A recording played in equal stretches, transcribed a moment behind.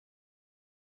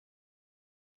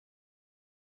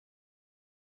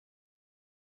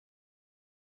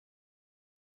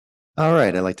All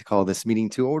right, I'd like to call this meeting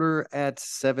to order at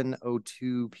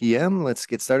 7:02 p.m. Let's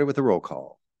get started with a roll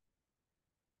call.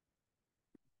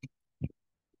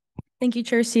 Thank you,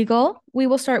 Chair Siegel. We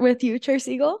will start with you, Chair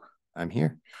Siegel. I'm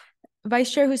here.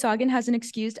 Vice Chair Husagan has an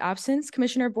excused absence.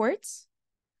 Commissioner Bortz?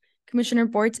 Commissioner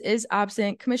Bortz is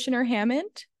absent. Commissioner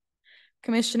Hammond?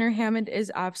 Commissioner Hammond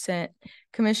is absent.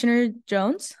 Commissioner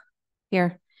Jones?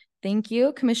 Here. Thank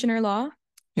you. Commissioner Law?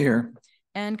 Here.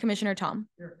 And Commissioner Tom?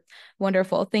 Here.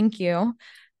 Wonderful. Thank you.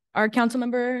 Our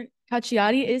Councilmember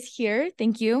Cacciati is here.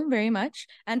 Thank you very much.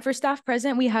 And for staff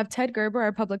present, we have Ted Gerber,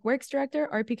 our Public Works Director,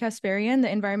 RP Kasparian, the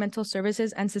Environmental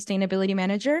Services and Sustainability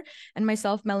Manager, and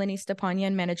myself, Melanie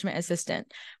Stepanian, Management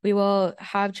Assistant. We will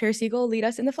have Chair Siegel lead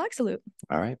us in the flag salute.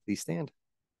 All right, please stand.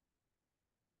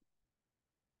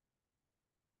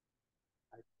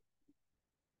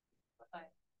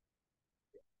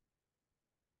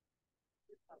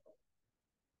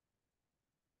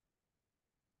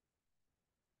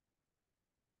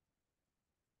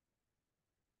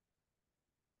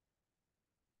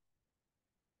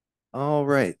 All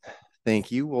right,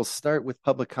 thank you. We'll start with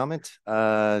public comment.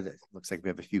 Looks like we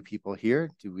have a few people here.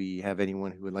 Do we have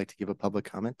anyone who would like to give a public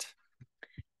comment?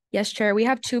 Yes, Chair, we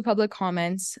have two public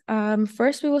comments.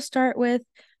 First, we will start with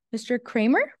Mr.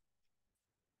 Kramer.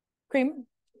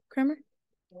 Kramer?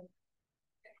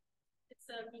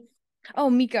 Oh,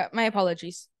 Mika, my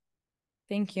apologies.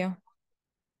 Thank you.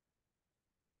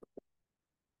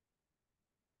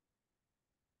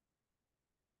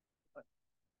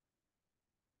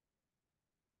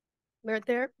 Right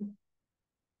there.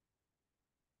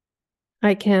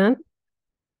 I can.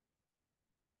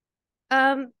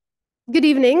 Good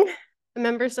evening,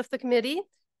 members of the committee.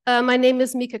 My name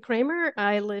is Mika Kramer.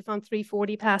 I live on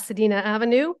 340 Pasadena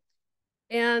Avenue.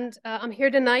 And I'm here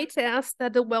tonight to ask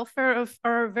that the welfare of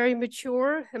our very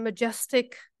mature and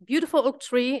majestic, beautiful oak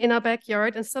tree in our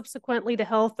backyard, and subsequently the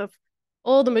health of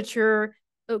all the mature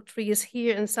oak trees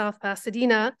here in South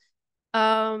Pasadena,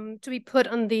 to be put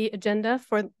on the agenda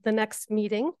for the next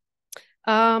meeting.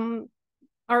 Our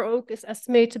oak is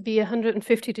estimated to be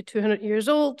 150 to 200 years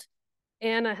old,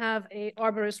 and I have an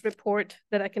arborist report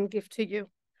that I can give to you.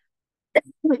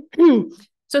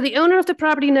 So the owner of the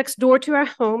property next door to our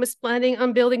home is planning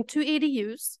on building two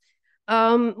ADUs,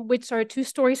 which are 2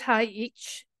 stories high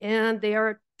each, and they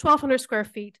are 1,200 square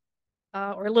feet,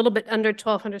 or a little bit under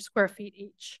 1,200 square feet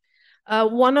each.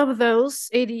 One of those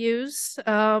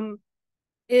ADUs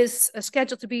is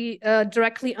scheduled to be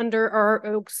directly under our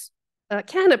oak's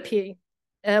canopy,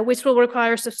 which will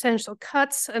require substantial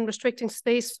cuts and restricting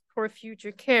space for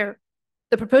future care.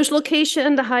 The proposed location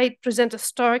and the height present a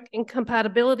stark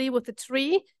incompatibility with the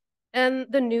tree and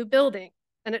the new building,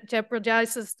 and it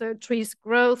jeopardizes the tree's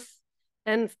growth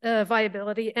and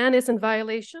viability, and is in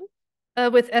violation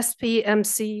with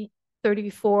SPMC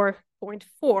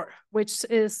 34.4, which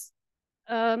is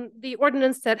the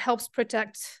ordinance that helps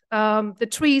protect the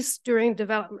trees during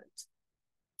development.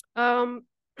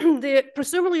 The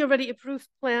presumably already approved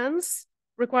plans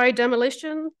require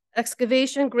demolition,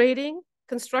 excavation, grading,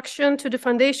 construction to the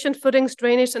foundation, footings,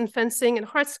 drainage, and fencing and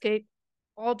hardscape,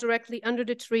 all directly under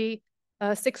the tree,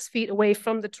 6 feet away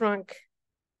from the trunk,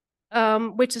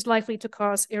 which is likely to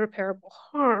cause irreparable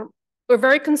harm. We're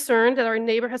very concerned that our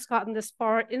neighbor has gotten this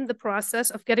far in the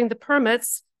process of getting the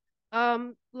permits.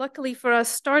 Luckily for us,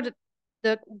 started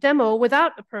the demo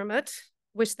without a permit,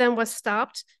 which then was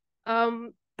stopped.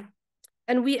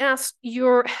 And we asked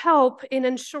your help in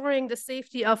ensuring the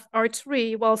safety of our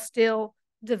tree while still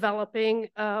developing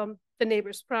the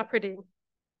neighbor's property.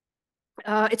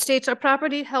 It states our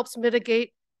property helps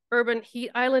mitigate urban heat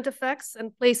island effects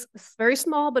and plays a very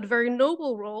small but very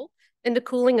noble role in the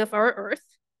cooling of our earth,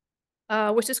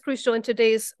 which is crucial in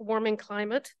today's warming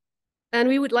climate. And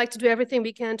we would like to do everything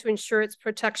we can to ensure its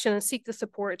protection and seek the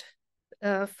support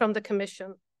from the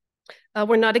commission.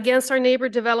 We're not against our neighbor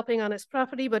developing on his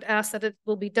property, but ask that it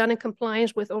will be done in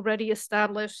compliance with already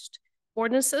established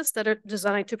ordinances that are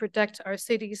designed to protect our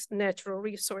city's natural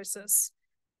resources.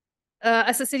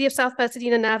 As the city of South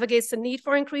Pasadena navigates the need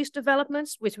for increased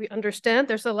developments, which we understand,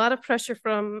 there's a lot of pressure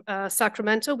from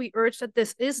Sacramento. We urge that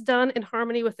this is done in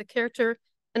harmony with the character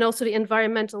and also the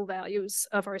environmental values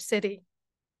of our city.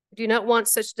 We do not want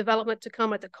such development to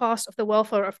come at the cost of the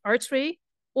welfare of our tree,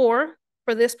 or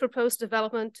for this proposed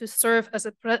development to serve as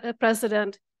a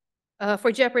precedent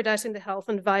for jeopardizing the health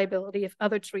and viability of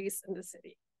other trees in the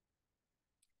city.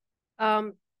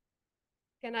 Can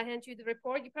I hand you the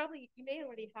report? You may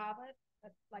already have it.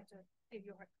 I'd like to give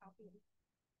you a hard copy.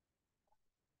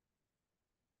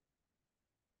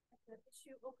 The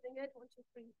issue opening it, 1, 2,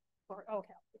 3, 4.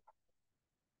 Okay.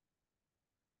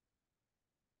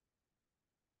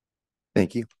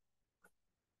 Thank you.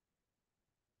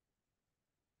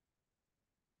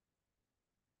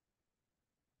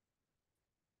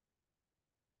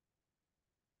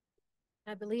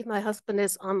 I believe my husband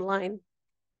is online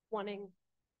wanting.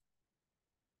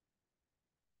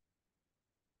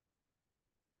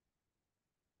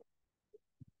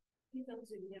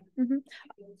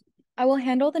 I will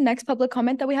handle the next public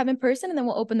comment that we have in person, and then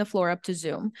we'll open the floor up to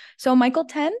Zoom. So Michael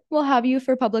 10, we'll have you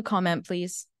for public comment,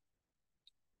 please.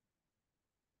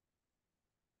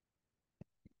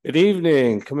 Good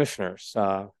evening, commissioners.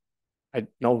 I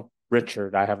know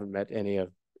Richard. I haven't met any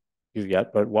of you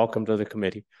yet, but welcome to the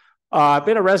committee. I've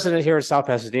been a resident here in South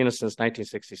Pasadena since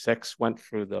 1966, went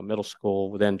through the middle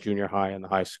school, then junior high and the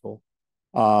high school.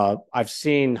 I've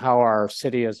seen how our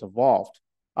city has evolved.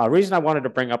 Reason I wanted to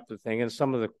bring up the thing, and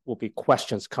some of the will be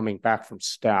questions coming back from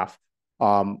staff.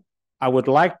 I would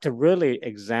like to really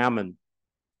examine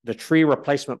the tree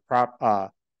replacement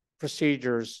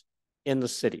procedures in the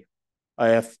city.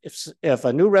 If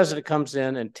a new resident comes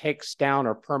in and takes down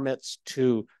or permits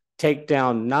to take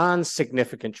down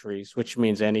non-significant trees, which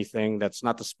means anything that's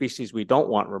not the species we don't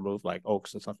want removed, like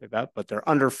oaks and stuff like that, but they're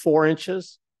under 4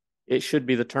 inches, it should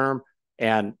be the term.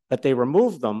 But they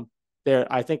remove them.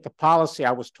 I think the policy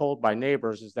I was told by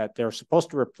neighbors is that they're supposed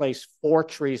to replace 4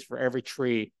 trees for every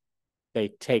tree they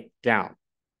take down.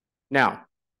 Now,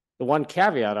 the one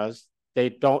caveat is they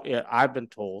don't, I've been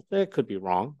told, it could be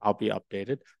wrong, I'll be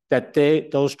updated, that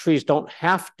those trees don't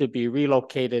have to be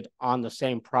relocated on the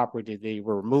same property they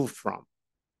were removed from.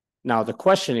 Now, the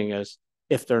questioning is,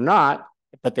 if they're not,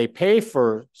 but they pay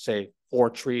for, say,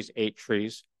 4 trees, 8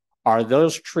 trees, are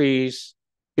those trees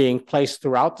being placed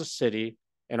throughout the city,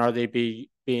 and are they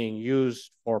being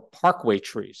used for parkway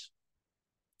trees?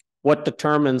 What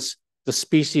determines the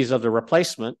species of the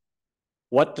replacement?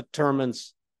 What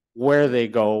determines where they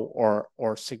go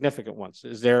or significant ones?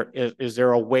 Is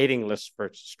there a waiting list for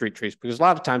street trees? Because a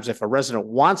lot of times if a resident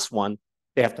wants one,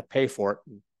 they have to pay for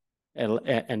it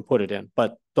and put it in.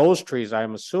 But those trees,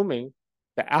 I'm assuming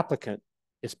the applicant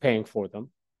is paying for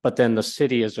them, but then the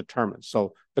city is determined.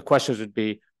 So the questions would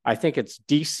be, I think it's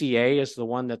DCA is the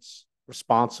one that's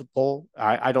responsible.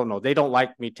 I don't know. They don't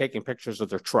like me taking pictures of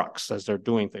their trucks as they're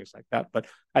doing things like that, but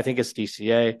I think it's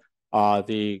DCA.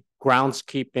 The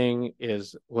groundskeeping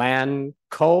is Land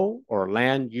Co. or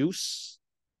Land Use,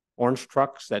 orange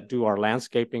trucks that do our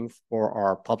landscaping for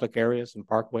our public areas and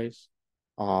parkways.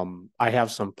 I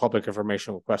have some public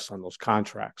information requests on those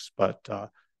contracts, but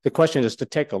the question is to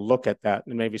take a look at that,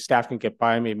 and maybe staff can get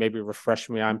by me, maybe refresh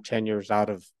me. I'm 10 years out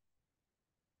of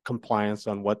compliance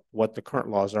on what the current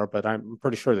laws are, but I'm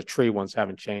pretty sure the tree ones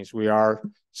haven't changed. We are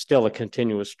still a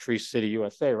continuous tree city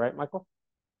USA, right, Michael?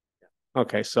 Yeah.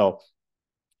 Okay, so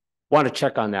want to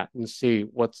check on that and see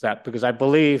what's that, because I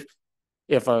believe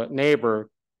if a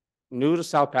neighbor new to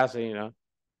South Pasadena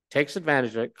takes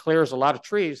advantage of it, clears a lot of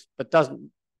trees, but doesn't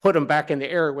put them back in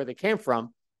the area where they came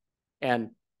from,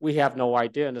 and we have no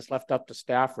idea, and it's left up to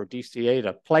staff or DCA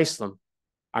to place them,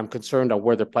 I'm concerned of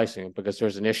where they're placing them, because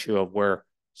there's an issue of where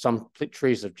some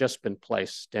trees have just been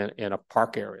placed in a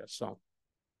park area. So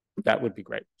that would be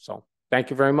great. So thank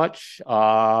you very much.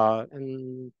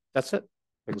 And that's it,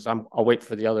 because I'll wait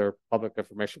for the other public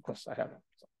information questions I have.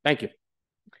 So, thank you.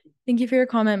 Thank you for your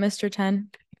comment, Mr. 10.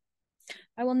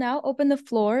 I will now open the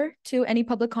floor to any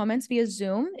public comments via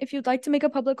Zoom. If you'd like to make a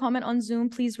public comment on Zoom,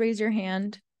 please raise your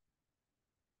hand.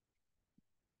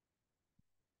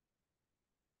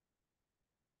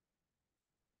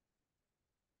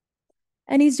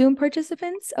 Any Zoom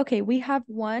participants? Okay, we have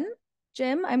one.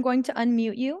 Jim, I'm going to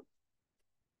unmute you.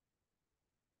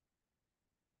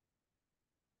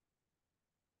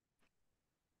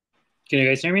 Can you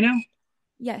guys hear me now?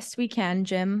 Yes, we can,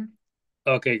 Jim.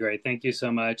 Okay, great. Thank you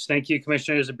so much. Thank you,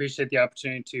 commissioners. Appreciate the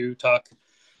opportunity to talk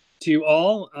to you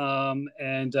all. I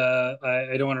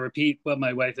don't want to repeat what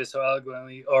my wife has so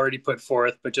eloquently already put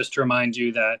forth, but just to remind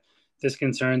you that this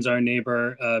concerns our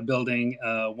neighbor building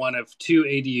one of 2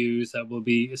 ADUs that will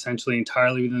be essentially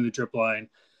entirely within the drip line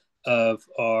of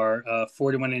our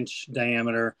 41-inch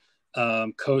diameter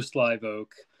coast live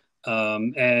oak.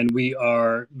 And we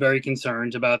are very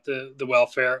concerned about the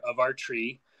welfare of our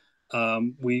tree.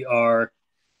 We are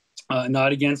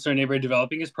not against our neighbor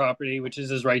developing his property, which is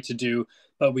his right to do,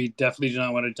 but we definitely do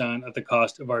not want it done at the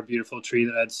cost of our beautiful tree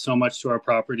that adds so much to our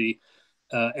property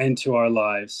and to our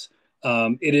lives.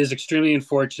 It is extremely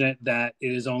unfortunate that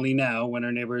it is only now, when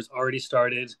our neighbors already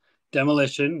started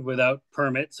demolition without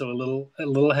permit, so a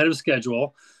little ahead of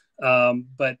schedule,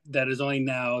 but that is only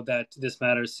now that this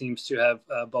matter seems to have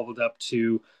bubbled up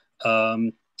to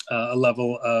a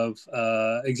level of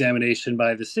examination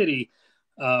by the city.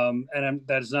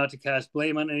 That is not to cast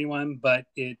blame on anyone, but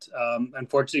it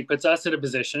unfortunately puts us in a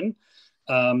position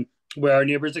where our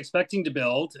neighbor is expecting to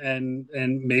build and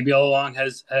maybe all along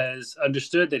has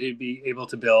understood that he'd be able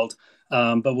to build,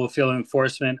 but will feel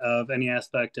enforcement of any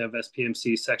aspect of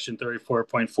SPMC Section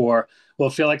 34.4 will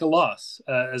feel like a loss,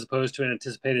 as opposed to an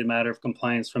anticipated matter of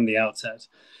compliance from the outset.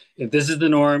 If this is the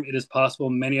norm, it is possible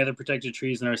many other protected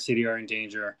trees in our city are in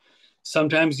danger.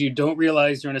 Sometimes you don't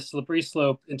realize you're on a slippery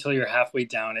slope until you're halfway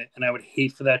down it, and I would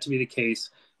hate for that to be the case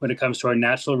when it comes to our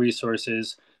natural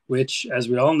resources, which, as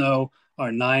we all know,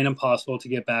 are nigh and impossible to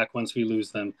get back once we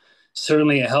lose them.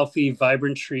 Certainly, a healthy,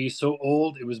 vibrant tree so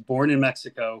old it was born in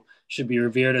Mexico should be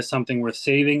revered as something worth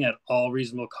saving at all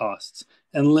reasonable costs.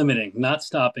 And limiting, not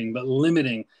stopping, but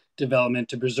limiting development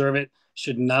to preserve it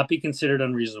should not be considered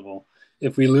unreasonable.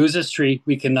 If we lose this tree,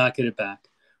 we cannot get it back.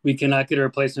 We cannot get a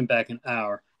replacement back in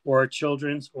or our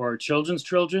children's, or our children's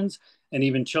children's, and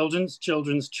even children's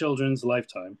children's children's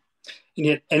lifetime. And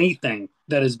yet anything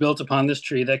that is built upon this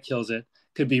tree that kills it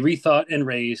could be rethought and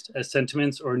raised as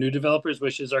sentiments or new developers'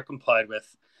 wishes are complied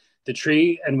with. The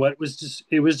tree and what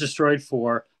it was destroyed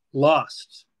for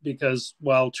lost, because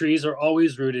while trees are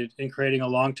always rooted in creating a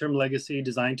long-term legacy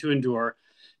designed to endure,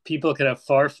 people could have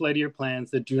far flightier plans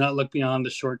that do not look beyond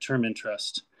the short-term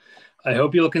interest. I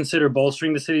hope you'll consider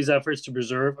bolstering the city's efforts to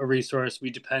preserve a resource we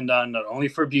depend on not only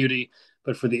for beauty,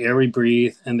 but for the air we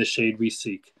breathe and the shade we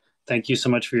seek. Thank you so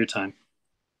much for your time.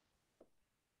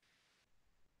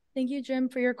 Thank you, Jim,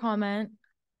 for your comment.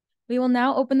 We will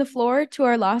now open the floor to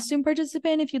our last Zoom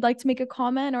participant if you'd like to make a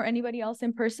comment, or anybody else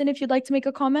in person if you'd like to make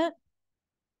a comment.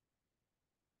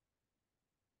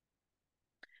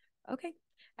 Okay.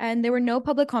 And there were no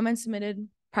public comments submitted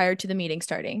prior to the meeting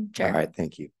starting, Chair. All right,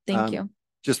 thank you. Thank you.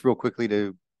 Just real quickly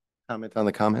to comment on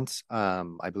the comments.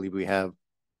 I believe we have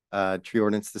tree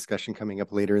ordinance discussion coming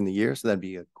up later in the year, so that'd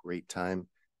be a great time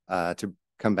to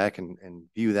come back and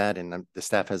view that. And the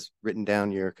staff has written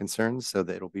down your concerns so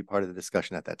that it'll be part of the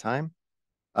discussion at that time.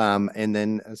 And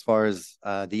then as far as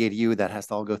the ADU, that has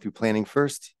to all go through planning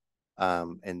first.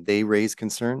 And they raise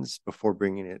concerns before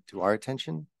bringing it to our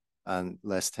attention.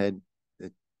 Les Ted,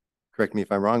 correct me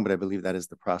if I'm wrong, but I believe that is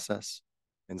the process.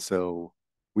 And so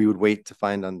we would wait to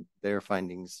find on their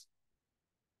findings.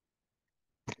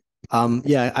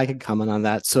 Yeah, I could comment on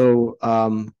that. So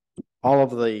all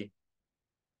of the,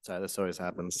 sorry, this always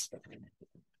happens.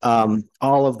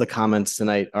 All of the comments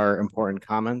tonight are important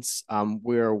comments.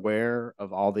 We're aware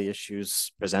of all the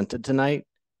issues presented tonight.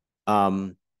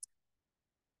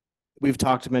 We've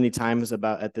talked many times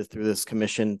about through this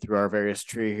commission, through our various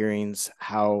tree hearings,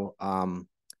 how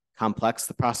complex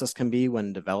the process can be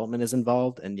when development is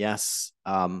involved. And yes,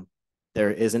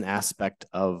 there is an aspect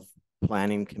of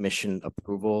planning commission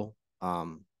approval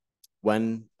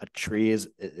when a tree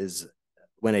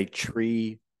when a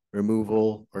tree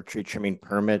removal or tree trimming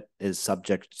permit is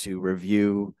subject to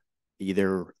review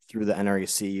either through the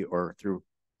NREC or through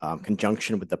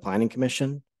conjunction with the planning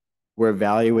commission. We're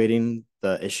evaluating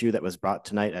the issue that was brought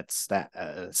tonight at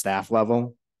staff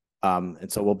level.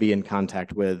 And so we'll be in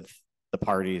contact with the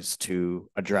parties to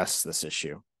address this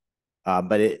issue.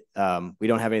 But we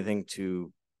don't have anything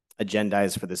to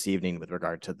agendize for this evening with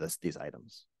regard to these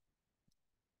items.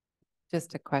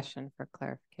 Just a question for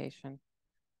clarification.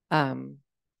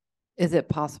 Is it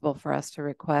possible for us to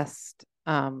request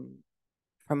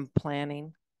from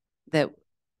planning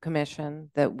commission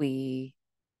that we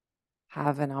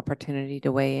have an opportunity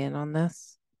to weigh in on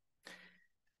this?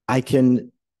 We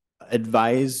can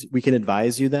advise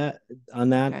you on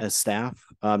that Okay. as staff,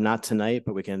 not tonight,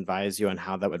 but we can advise you on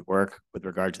how that would work with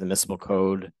regard to the municipal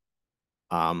code,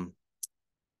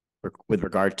 with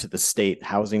regard to the state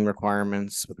housing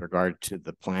requirements, with regard to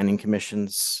the planning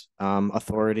commission's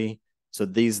authority. So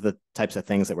these are the types of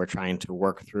things that we're trying to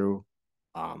work through,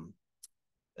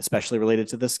 especially related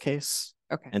to this case.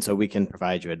 Okay. And so we can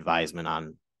provide you advisement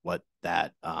on what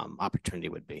that opportunity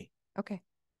would be. Okay.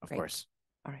 Of Great. course.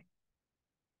 All right.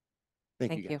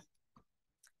 Thank Thank you. you.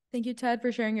 Thank you, Ted,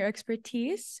 for sharing your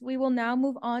expertise. We will now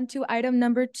move on to item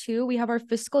number 2. We have our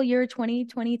fiscal year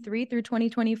 2023 through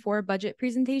 2024 budget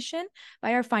presentation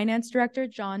by our Finance Director,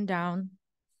 John Down.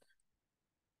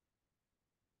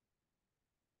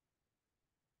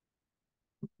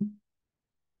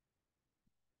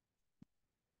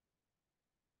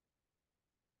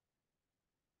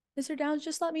 Mr. Downs,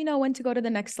 just let me know when to go to the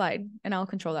next slide and I'll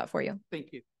control that for you.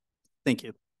 Thank you. Thank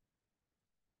you.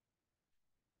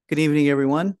 Good evening,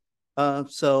 everyone.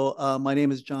 My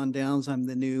name is John Downs. I'm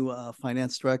the new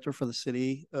finance director for the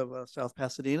city of South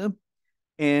Pasadena.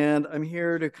 And I'm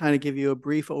here to kind of give you a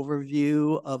brief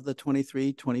overview of the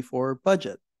 23-24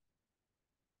 budget.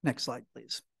 Next slide,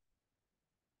 please.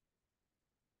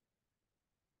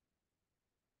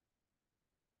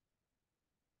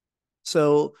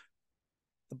 So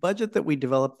the budget that we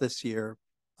developed this year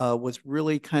was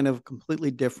really kind of completely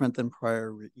different than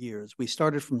prior years. We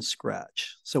started from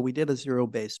scratch. So we did a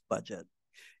zero-based budget.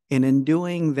 And in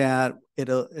doing that,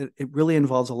 it really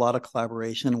involves a lot of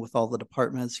collaboration with all the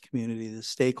departments, community, the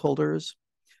stakeholders.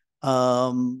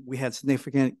 We had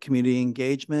significant community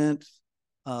engagement,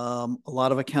 a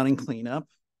lot of accounting cleanup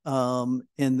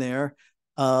in there.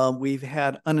 We've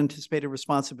had unanticipated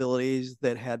responsibilities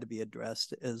that had to be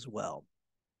addressed as well.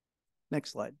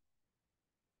 Next slide.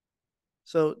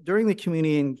 So during the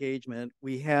community engagement,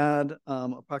 we had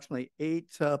approximately 8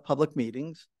 public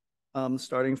meetings,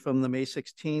 starting from the May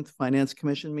 16th Finance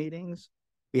Commission meetings.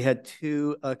 We had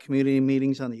 2 community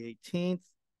meetings on the 18th.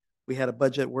 We had a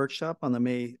budget workshop on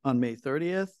May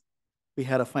 30th. We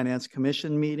had a Finance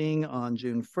Commission meeting on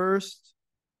June 1st,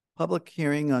 public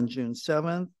hearing on June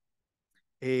 7th,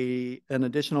 an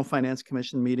additional Finance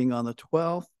Commission meeting on the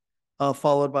 12th,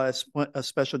 followed by a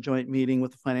special joint meeting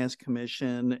with the Finance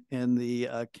Commission and the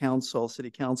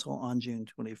City Council on June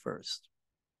 21st.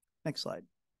 Next slide.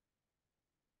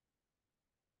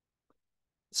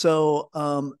 So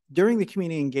during the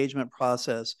community engagement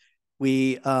process,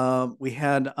 we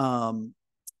had an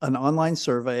online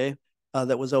survey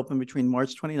that was open between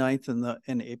March 29th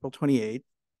and April 28th.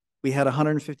 We had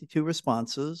 152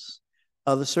 responses.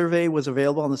 The survey was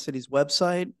available on the city's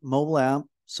website, mobile app,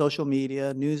 social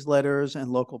media, newsletters,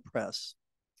 and local press.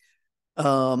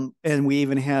 And we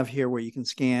even have here where you can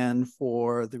scan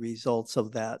for the results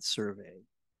of that survey.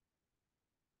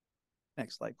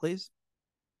 Next slide, please.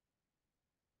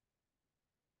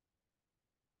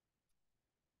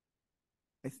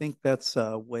 I think that's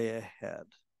way ahead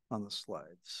on the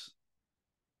slides.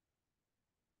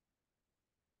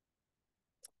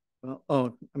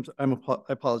 Well, I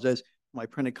apologize. My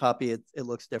printed copy, it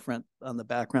looks different on the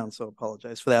background, so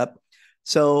apologize for that.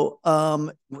 So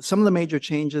some of the major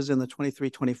changes in the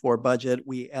 23-24 budget,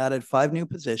 we added 5 new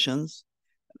positions: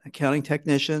 accounting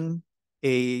technician,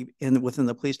 within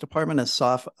the police department,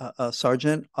 a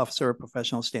sergeant, officer of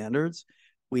professional standards.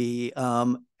 We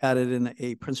added in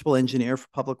a principal engineer for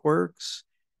public works,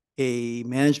 a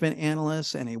management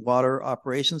analyst, and a water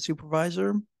operations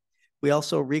supervisor. We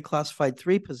also reclassified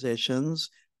 3 positions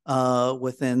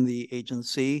within the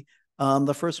agency.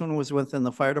 The first one was within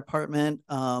the fire department,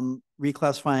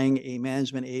 reclassifying a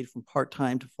management aide from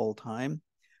part-time to full-time.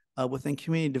 Within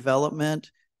community development,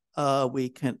 we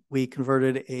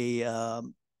converted a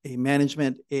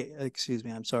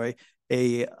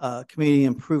community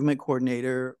improvement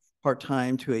coordinator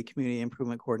part-time to a community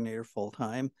improvement coordinator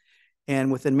full-time.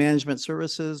 And within management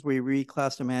services, we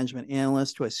reclassed a management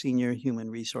analyst to a senior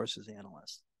human resources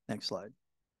analyst. Next slide.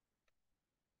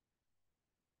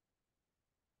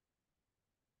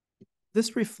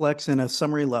 This reflects in a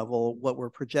summary level what we're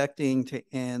projecting to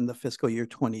end the fiscal year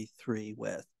 23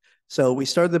 with. So we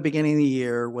started the beginning of the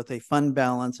year with a fund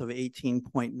balance of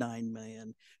 18.9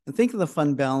 million. And think of the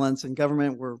fund balance in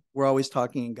government, we're always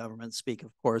talking in government speak,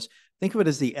 of course. Think of it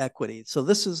as the equity. So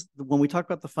this is, when we talk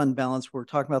about the fund balance, we're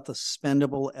talking about the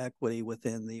spendable equity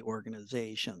within the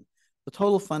organization. The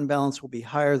total fund balance will be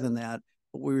higher than that.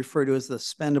 What we refer to as the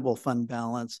spendable fund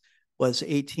balance was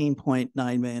 $18.9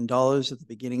 million at the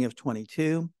beginning of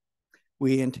 22.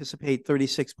 We anticipate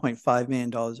 $36.5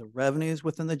 million of revenues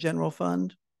within the general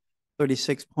fund,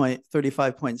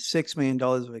 $35.6 million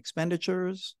of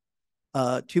expenditures,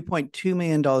 $2.2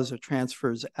 million of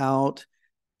transfers out,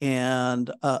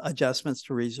 and adjustments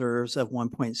to reserves of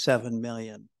 $1.7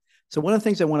 million. So one of the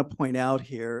things I want to point out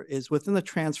here is within the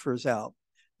transfers out,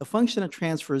 the function of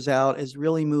transfers out is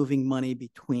really moving money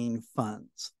between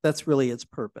funds. That's really its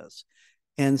purpose.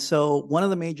 And so one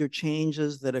of the major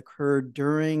changes that occurred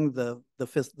during the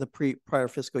prior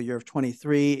fiscal year of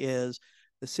 23 is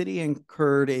the city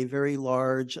incurred a very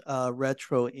large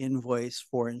retro invoice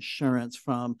for insurance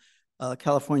from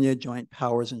California Joint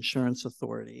Powers Insurance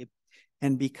Authority.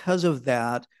 And because of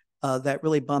that, that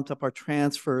really bumped up our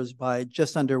transfers by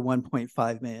just under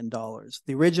 $1.5 million.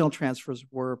 The original transfers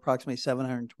were approximately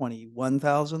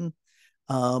 $721,000,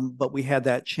 but we had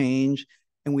that change.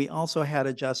 And we also had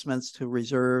adjustments to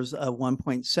reserves of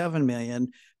 $1.7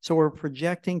 million. So we're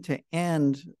projecting to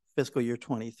end fiscal year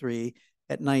 23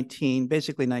 at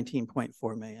basically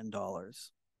 $19.4 million.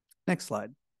 Next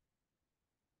slide.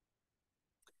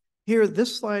 Here,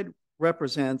 this slide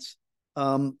represents,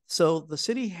 so the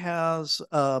city has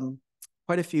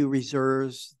quite a few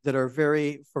reserves that are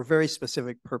for very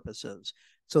specific purposes.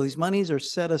 So these monies are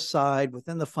set aside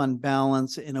within the fund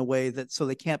balance in a way that so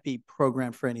they can't be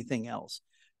programmed for anything else.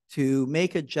 To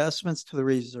make adjustments to the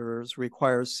reserves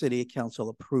requires city council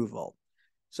approval.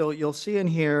 So you'll see in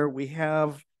here we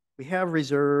have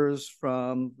reserves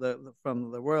from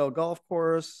the Royal Golf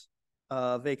Course,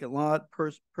 vacant lot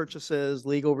purchases,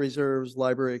 legal reserves,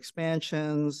 library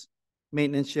expansions,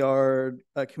 maintenance yard,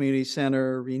 community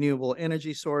center, renewable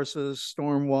energy sources,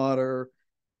 stormwater,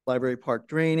 library park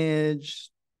drainage,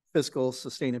 fiscal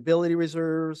sustainability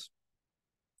reserves.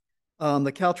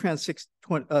 The Caltrans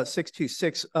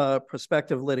 626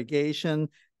 prospective litigation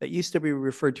that used to be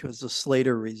referred to as the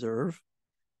Slater Reserve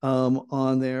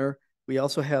on there. We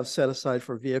also have set aside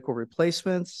for vehicle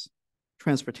replacements,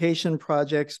 transportation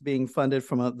projects being funded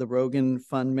from the Rogan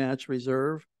Fund Match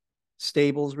Reserve,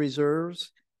 stables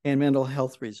reserves, and mental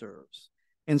health reserves.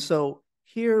 And so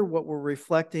here, what we're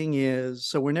reflecting is,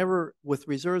 so we're never, with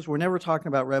reserves, we're never talking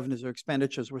about revenues or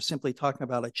expenditures. We're simply talking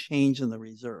about a change in the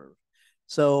reserve.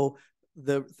 So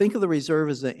think of the reserve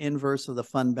as the inverse of the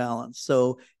fund balance.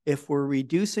 So if we're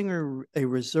reducing a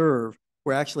reserve,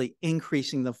 we're actually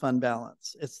increasing the fund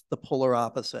balance. It's the polar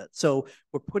opposite. So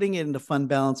we're putting it into fund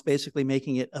balance, basically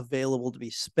making it available to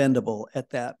be spendable at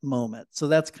that moment. So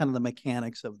that's kind of the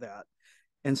mechanics of that.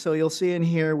 And so you'll see in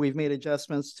here, we've made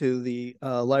adjustments to the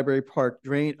library park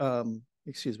drain, the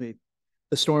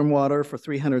stormwater for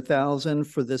 $300,000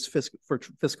 for this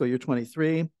fiscal year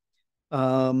 23.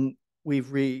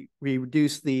 We've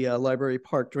reduced the library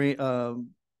park drain.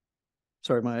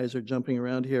 Sorry, my eyes are jumping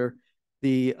around here.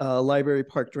 The library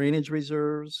park drainage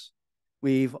reserves.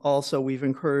 We've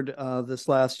incurred this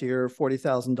last year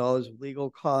 $40,000 of legal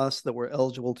costs that we're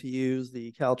eligible to use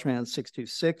the Caltrans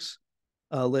 626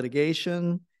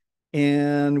 litigation,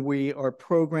 and we are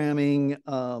programming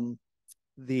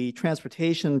the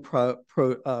transportation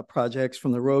projects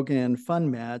from the Rogan Fund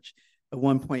Match of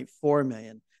 $1.4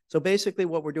 million. So basically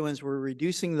what we're doing is we're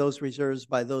reducing those reserves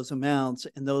by those amounts,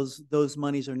 and those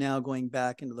monies are now going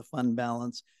back into the fund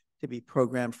balance to be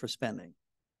programmed for spending.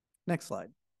 Next slide.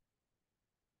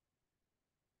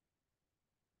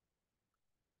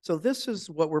 So this is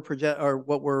what we're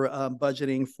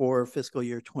budgeting for fiscal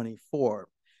year 24.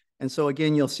 And so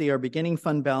again, you'll see our beginning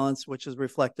fund balance, which is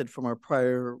reflected from our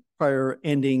prior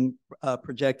ending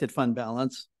projected fund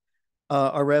balance.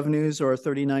 Our revenues are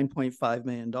 $39.5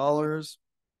 million.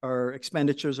 Our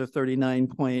expenditures are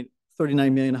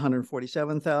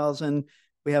 $39,147,000.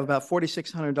 We have about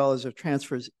 $4,600 of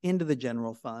transfers into the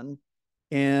general fund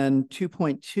and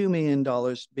 $2.2 million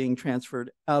being transferred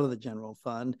out of the general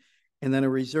fund, and then a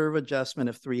reserve adjustment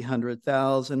of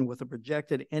 $300,000 with a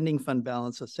projected ending fund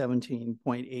balance of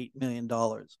 $17.8 million.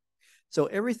 So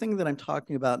everything that I'm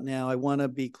talking about now, I want to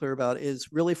be clear about, is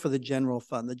really for the general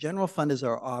fund. The general fund is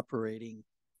our operating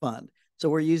fund. So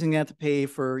we're using that to pay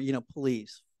for,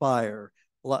 police, fire,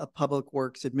 public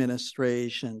works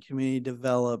administration, community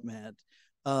development,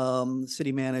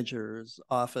 city manager's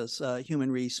office,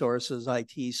 human resources,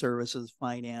 IT services,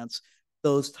 finance,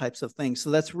 those types of things.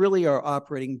 So that's really our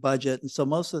operating budget. And so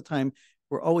most of the time,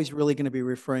 we're always really going to be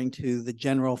referring to the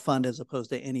general fund as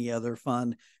opposed to any other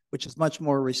fund, which is much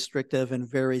more restrictive and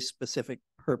very specific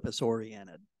purpose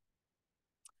oriented.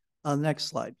 Next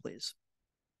slide, please.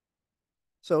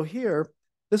 So here,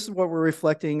 this is what we're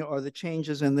reflecting are the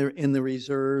changes in the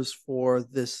reserves for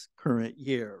this current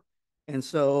year. And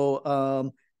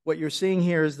so what you're seeing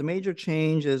here is the major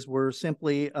change is we're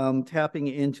simply tapping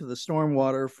into the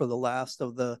stormwater for the last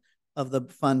of the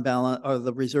fund balance or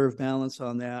the reserve balance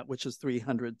on that, which is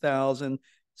 $300,000.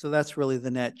 So that's really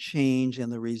the net change in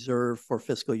the reserve for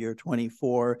fiscal year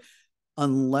 24,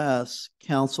 unless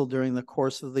council during the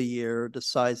course of the year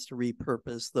decides to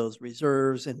repurpose those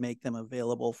reserves and make them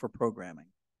available for programming.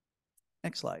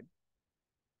 Next slide.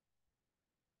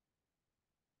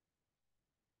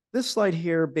 This slide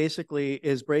here basically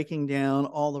is breaking down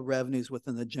all the revenues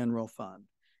within the general fund.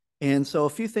 And so a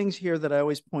few things here that I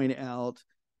always point out.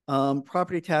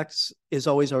 Property tax is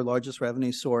always our largest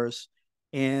revenue source.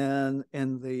 And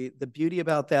the beauty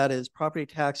about that is property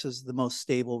tax is the most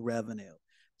stable revenue.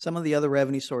 Some of the other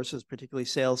revenue sources, particularly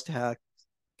sales tax,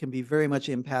 can be very much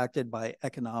impacted by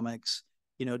economics,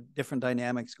 different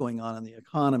dynamics going on in the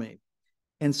economy.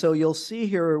 And so you'll see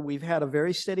here, we've had a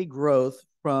very steady growth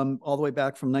from all the way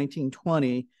back from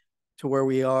 1920 to where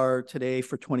we are today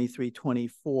for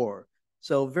 23-24.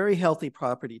 So very healthy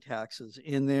property taxes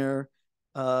in there,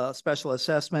 special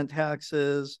assessment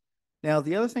taxes. Now,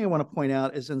 the other thing I want to point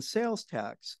out is in sales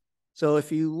tax. So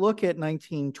if you look at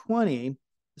 1920,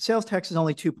 the sales tax is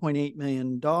only $2.8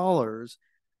 million.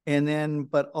 And then,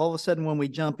 but all of a sudden when we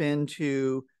jump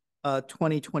into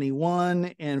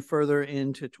 2021 and further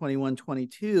into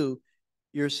 21-22,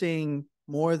 you're seeing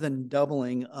more than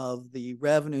doubling of the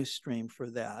revenue stream for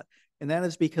that. And that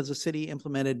is because the city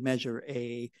implemented Measure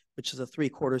A, which is a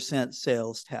 3/4 cent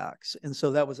sales tax. And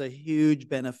so that was a huge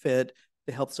benefit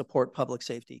to help support public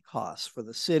safety costs for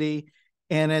the city.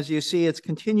 And as you see, it's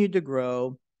continued to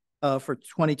grow for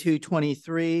 22,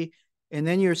 23. And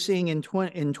then you're seeing in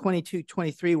 22,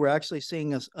 23, we're actually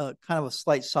seeing a kind of a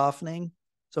slight softening.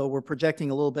 So we're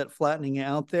projecting a little bit flattening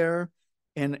out there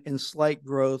and slight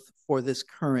growth for this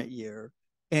current year.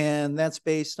 And that's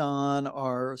based on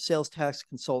our sales tax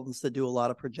consultants that do a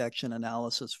lot of projection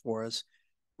analysis for us.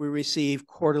 We receive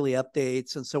quarterly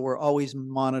updates, and so we're always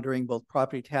monitoring both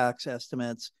property tax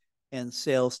estimates and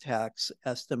sales tax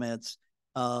estimates.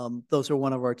 Those are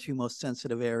one of our two most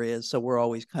sensitive areas, so we're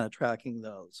always kind of tracking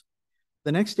those.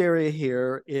 The next area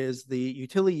here is the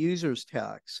utility users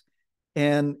tax.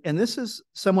 And this is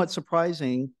somewhat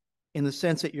surprising in the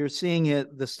sense that you're seeing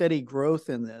the steady growth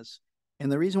in this.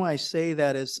 And the reason why I say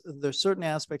that is there's certain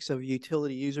aspects of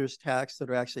utility users tax that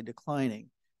are actually declining.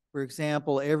 For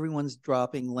example, everyone's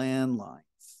dropping landlines.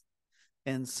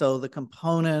 And so the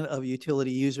component of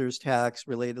utility users tax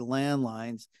related to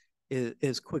landlines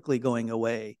is quickly going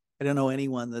away. I don't know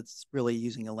anyone that's really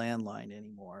using a landline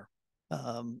anymore,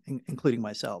 including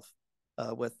myself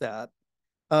with that.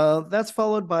 That's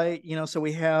followed by, so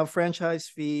we have franchise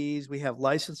fees, we have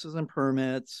licenses and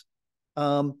permits.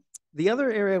 The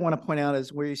other area I want to point out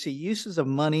is where you see uses of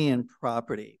money and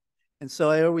property. And so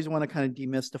I always want to kind of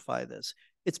demystify this.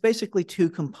 It's basically two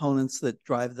components that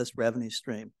drive this revenue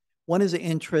stream. One is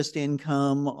interest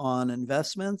income on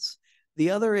investments. The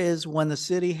other is when the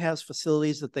city has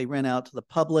facilities that they rent out to the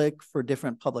public for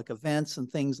different public events and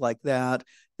things like that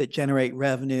that generate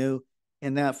revenue,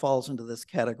 and that falls into this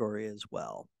category as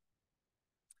well.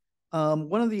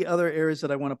 One of the other areas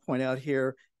that I want to point out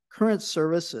here, current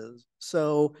services.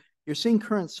 So you're seeing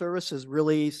current services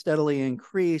really steadily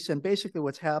increase. And basically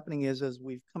what's happening is as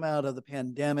we've come out of the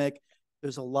pandemic,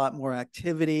 there's a lot more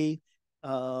activity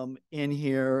in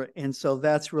here. And so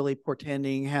that's really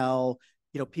portending how,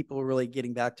 people are really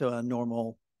getting back to a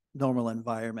normal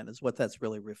environment is what that's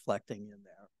really reflecting in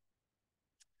there.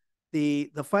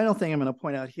 The final thing I'm going to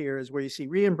point out here is where you see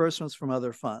reimbursements from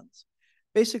other funds.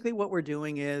 Basically what we're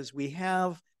doing is we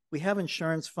have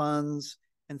insurance funds,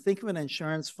 and think of an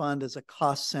insurance fund as a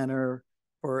cost center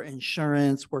for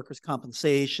insurance, workers'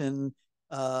 compensation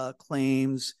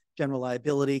claims, general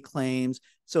liability claims.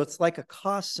 So it's like a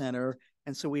cost center.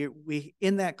 And so we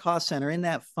in that cost center, in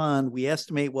that fund, we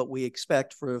estimate what we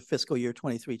expect for fiscal year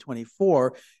 23,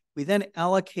 24. We then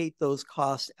allocate those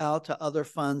costs out to other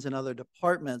funds and other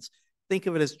departments. Think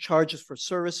of it as charges for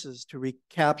services to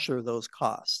recapture those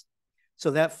costs.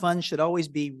 So that fund should always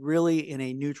be really in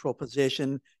a neutral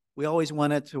position. We always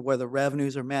want it to where the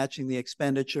revenues are matching the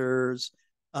expenditures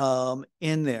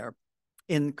in there.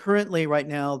 And currently right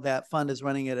now, that fund is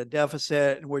running at a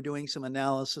deficit, and we're doing some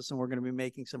analysis, and we're going to be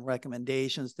making some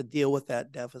recommendations to deal with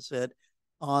that deficit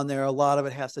on there. A lot of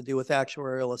it has to do with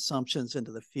actuarial assumptions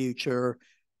into the future.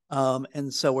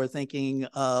 And so we're thinking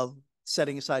of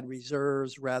setting aside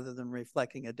reserves rather than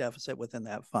reflecting a deficit within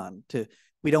that fund.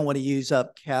 We don't want to use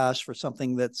up cash for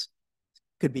something that's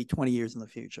could be 20 years in the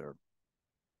future.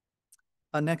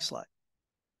 Next slide.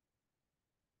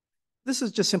 This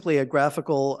is just simply a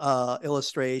graphical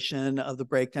illustration of the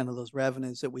breakdown of those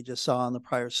revenues that we just saw on the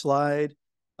prior slide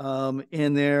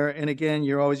in there. And again,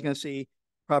 you're always going to see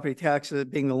property taxes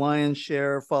being the lion's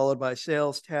share, followed by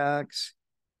sales tax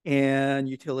and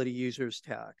utility users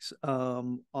tax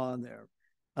on there.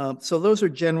 So those are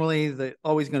generally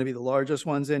always going to be the largest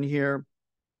ones in here.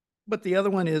 But the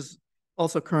other one is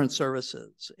also current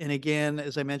services. And again,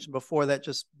 as I mentioned before, that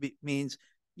just means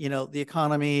the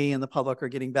economy and the public are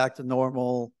getting back to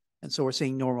normal. And so we're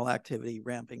seeing normal activity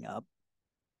ramping up.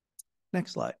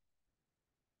 Next slide.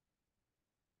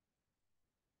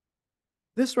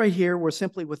 This right here, we're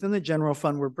simply within the general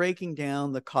fund, we're breaking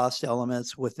down the cost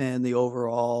elements within the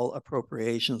overall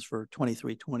appropriations for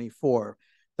 23-24.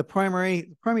 The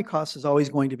primary cost is always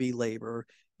going to be labor.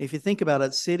 If you think about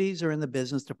it, cities are in the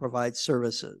business to provide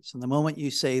services. And the moment you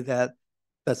say that,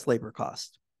 that's labor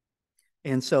cost.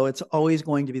 And so it's always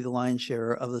going to be the lion's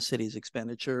share of the city's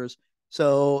expenditures.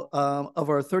 So of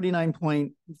our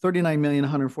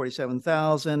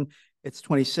 39,147,000, it's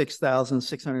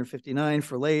 26,659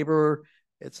 for labor.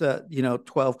 It's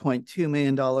 $12.2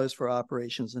 million for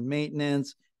operations and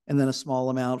maintenance, and then a small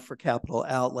amount for capital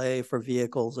outlay for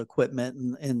vehicles,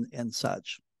 equipment, and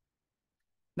such.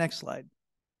 Next slide.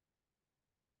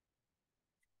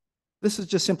 This is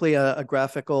just simply a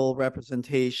graphical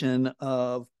representation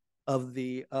of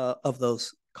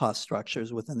those cost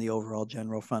structures within the overall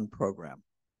general fund program.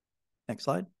 Next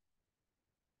slide.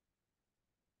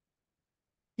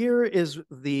 Here is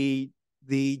the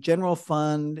general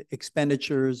fund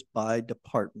expenditures by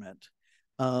department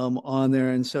on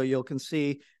there. And so you can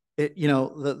see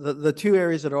the two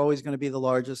areas that are always going to be the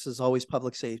largest is always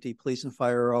public safety. Police and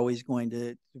fire are always going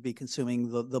to be consuming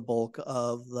the bulk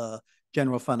of the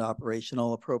general fund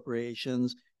operational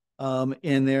appropriations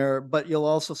in there. But you'll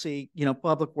also see,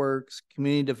 public works,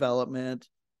 community development,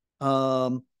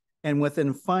 and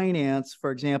within finance,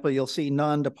 for example, you'll see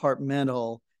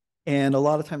non-departmental, and a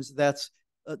lot of times that's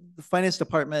the finance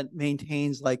department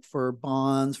maintains, like, for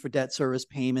bonds, for debt service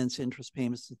payments, interest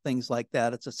payments, and things like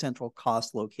that. It's a central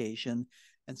cost location.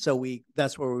 And so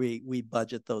that's where we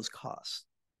budget those costs.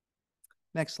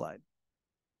 Next slide.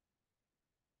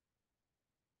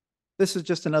 This is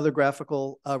just another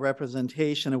graphical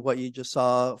representation of what you just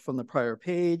saw from the prior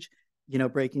page,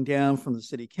 breaking down from the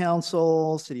city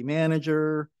council, city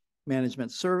manager,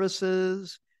 management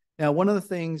services. Now, one of the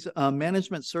things,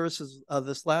 management services,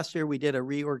 this last year we did a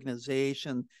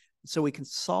reorganization. So we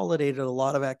consolidated a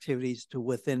lot of activities to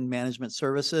within management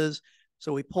services.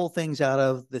 So we pull things out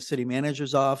of the city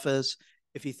manager's office.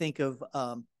 If you think of,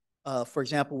 for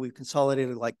example, we've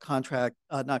consolidated like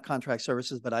not contract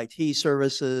services, but IT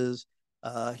services,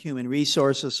 human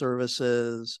resources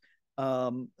services,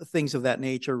 things of that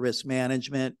nature, risk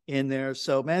management in there.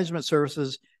 So management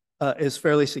services is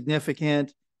fairly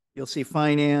significant. You'll see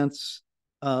finance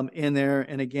in there.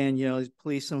 And again,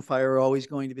 police and fire are always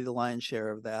going to be the lion's share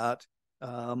of that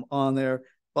on there,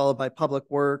 followed by public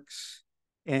works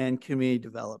and community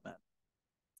development.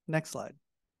 Next slide.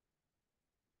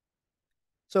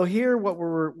 So here, what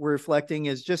we're reflecting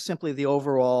is just simply the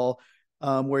overall,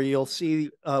 where you'll see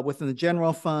within the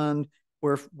general fund,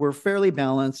 we're fairly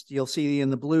balanced. You'll see in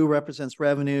the blue represents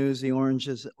revenues, the orange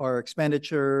is our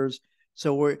expenditures.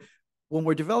 So when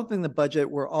we're developing the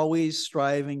budget, we're always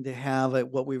striving to have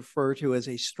what we refer to as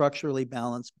a structurally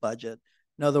balanced budget.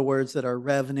 In other words, that our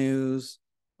revenues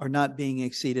are not being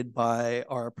exceeded by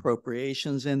our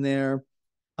appropriations in there.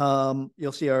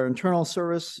 You'll see our internal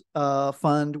service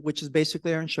fund, which is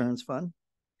basically our insurance fund.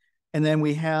 And then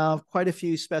we have quite a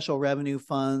few special revenue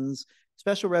funds.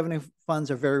 Special revenue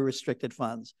funds are very restricted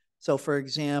funds. So for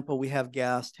example, we have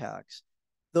gas tax.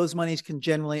 Those monies can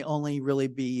generally only really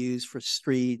be used for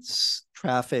streets,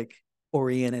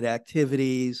 traffic-oriented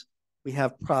activities. We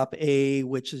have Prop A,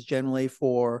 which is generally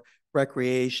for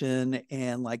recreation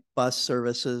and like bus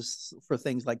services for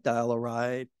things like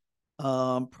Dial-A-Ride.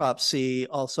 Prop C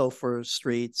also for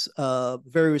streets,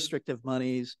 very restrictive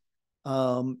monies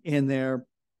in there.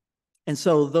 And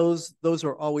so those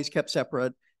are always kept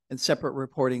separate and separate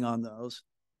reporting on those.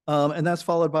 And that's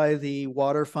followed by the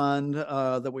water fund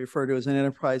that we refer to as an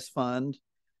enterprise fund.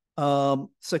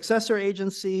 Successor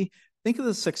agency, think of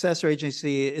the successor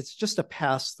agency, it's just a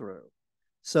pass-through.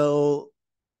 So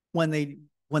when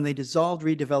they dissolved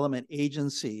redevelopment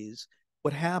agencies,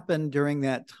 what happened during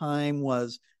that time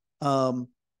was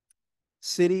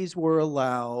cities were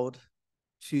allowed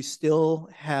to still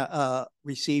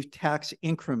receive tax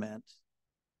increment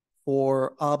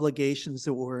for obligations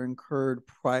that were incurred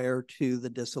prior to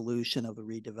the dissolution of the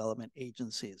redevelopment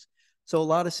agencies. So a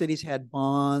lot of cities had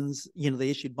bonds, they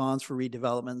issued bonds for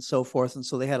redevelopment and so forth. And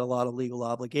so they had a lot of legal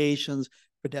obligations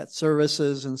for debt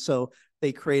services. And so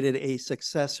they created a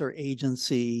successor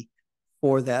agency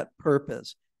for that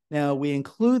purpose. Now we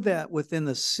include that within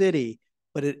the city,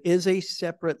 but it is a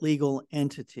separate legal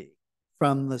entity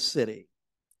from the city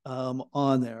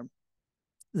on there.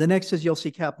 The next is you'll see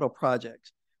capital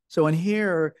projects. So in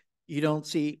here, you don't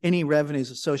see any revenues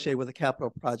associated with the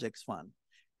capital projects fund.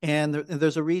 And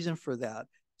there's a reason for that.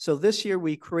 So this year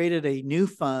we created a new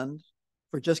fund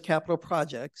for just capital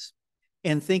projects,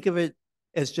 and think of it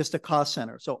as just a cost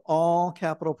center. So all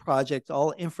capital projects,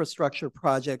 all infrastructure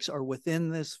projects are within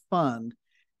this fund.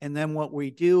 And then what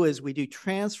we do is we do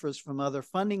transfers from other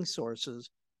funding sources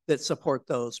that support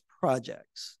those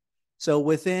projects. So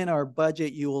within our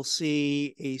budget, you will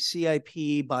see a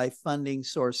CIP by funding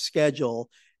source schedule.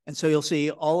 And so you'll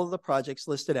see all of the projects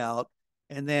listed out,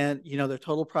 and then, their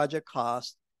total project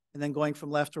cost, and then going from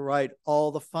left to right,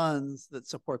 all the funds that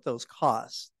support those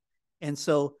costs. And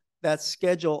so that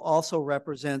schedule also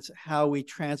represents how we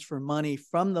transfer money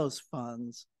from those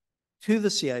funds to the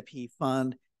CIP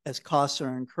fund as costs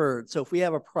are incurred. So if we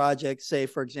have a project, say,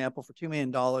 for example, for $2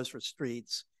 million for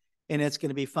streets, and it's going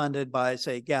to be funded by,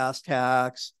 say, gas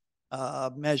tax,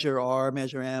 Measure R,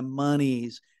 Measure M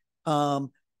monies.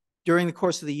 During the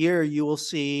course of the year, you will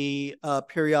see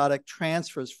periodic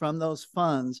transfers from those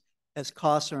funds as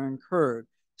costs are incurred.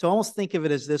 So almost think of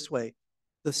it as this way.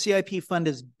 The CIP fund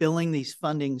is billing these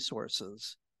funding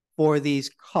sources for these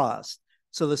costs.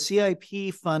 So the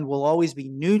CIP fund will always be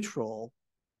neutral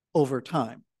over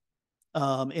time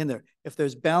in there. If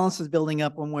there's balances building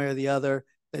up one way or the other,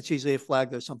 that's usually a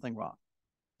flag there's something wrong.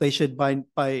 They should,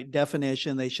 by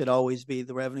definition, they should always be,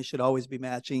 the revenue should always be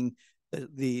matching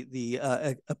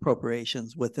the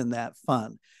appropriations within that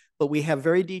fund. But we have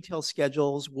very detailed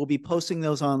schedules. We'll be posting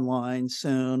those online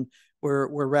soon. We're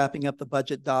wrapping up the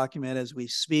budget document as we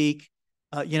speak.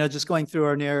 Just going through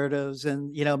our narratives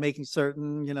and making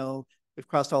certain we've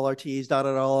crossed all our T's,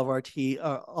 dotted all of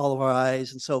our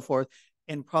I's, and so forth.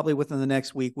 And probably within the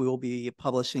next week, we will be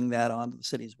publishing that on the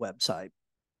city's website.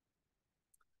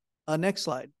 Next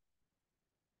slide.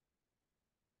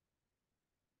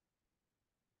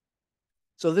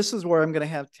 So this is where I'm going to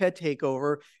have Ted take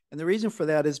over. And the reason for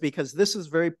that is because this is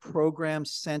very program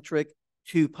centric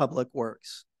to Public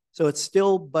Works. So it's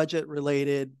still budget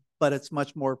related, but it's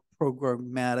much more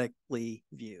programmatically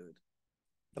viewed,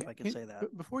 if I can say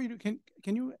that. Before you do,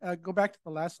 can you go back to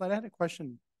the last slide? I had a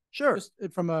question. Sure. Just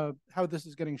from how this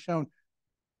is getting shown.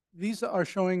 These are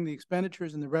showing the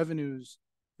expenditures and the revenues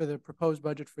for the proposed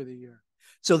budget for the year.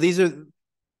 So these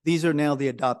are now the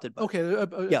adopted budget.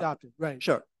 Okay, adopted, right.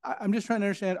 Sure. I'm just trying to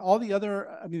understand all the other,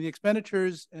 the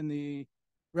expenditures and the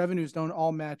revenues don't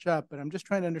all match up, but I'm just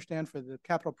trying to understand for the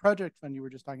capital project fund you were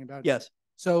just talking about. Yes.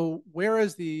 So where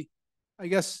is I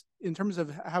guess, in terms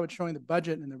of how it's showing the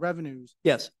budget and the revenues.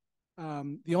 Yes.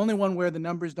 The only one where the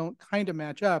numbers don't kind of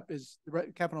match up is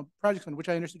the capital project fund, which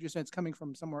I understood you said it's coming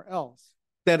from somewhere else.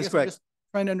 That is correct. I'm just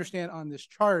trying to understand on this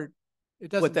chart, it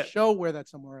doesn't show where that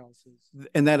somewhere else is.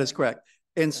 And that is correct.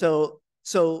 And so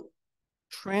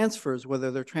transfers, whether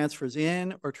they're transfers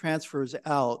in or transfers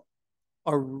out,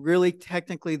 are really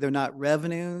technically, they're not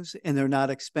revenues and they're not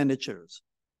expenditures.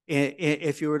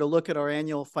 If you were to look at our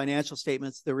annual financial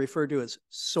statements, they're referred to as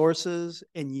sources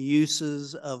and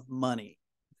uses of money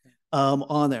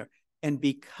on there. And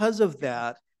because of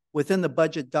that, within the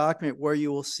budget document, where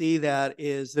you will see that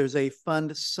is there's a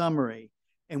fund summary.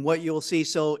 And what you'll see,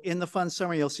 so in the fund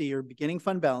summary, you'll see your beginning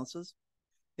fund balances.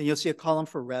 Then you'll see a column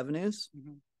for revenues,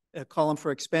 a column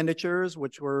for expenditures,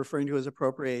 which we're referring to as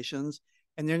appropriations.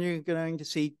 And then you're going to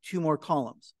see two more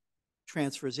columns,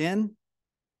 transfers in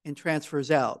and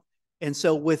transfers out. And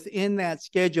so within that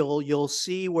schedule, you'll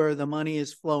see where the money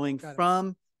is flowing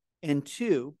from and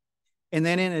to. And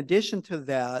then in addition to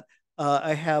that,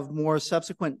 I have more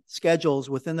subsequent schedules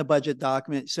within the budget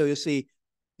document. So you'll see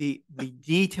the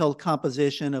detailed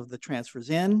composition of the transfers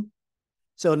in.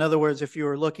 So in other words, if you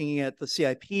were looking at the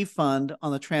CIP fund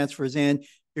on the transfers in,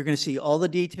 you're going to see all the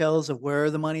details of where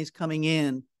the money's coming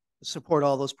in to support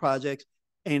all those projects,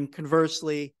 and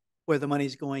conversely, where the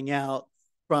money's going out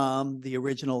from the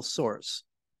original source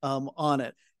on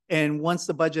it. And once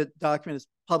the budget document is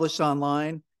published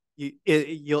online,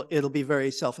 it'll be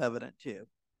very self-evident to you.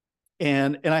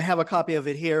 And I have a copy of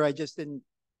it here. I just didn't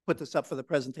put this up for the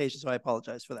presentation, so I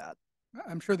apologize for that.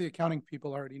 I'm sure the accounting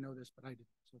people already know this, but I didn't,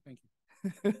 so thank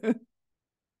you.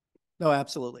 No,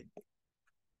 absolutely.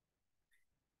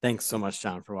 Thanks so much,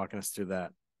 John, for walking us through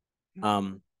that.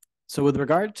 So with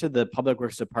regard to the Public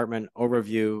Works Department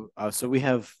overview, so we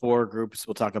have 4 groups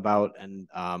we'll talk about, and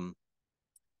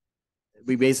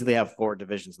we basically have 4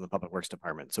 divisions in the Public Works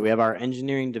Department. So we have our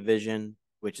engineering division,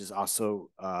 which is also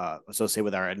associated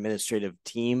with our administrative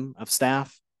team of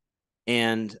staff.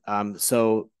 And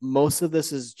so most of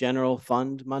this is general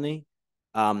fund money,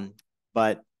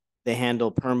 but they handle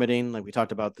permitting, like we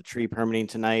talked about the tree permitting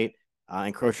tonight,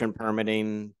 encroachment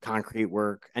permitting, concrete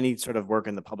work, any sort of work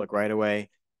in the public right-of-way.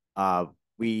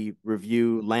 We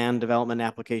review land development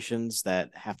applications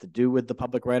that have to do with the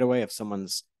public right-of-way if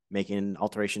someone's making an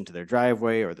alteration to their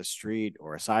driveway or the street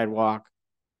or a sidewalk.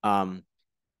 Our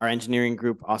engineering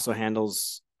group also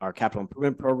handles our capital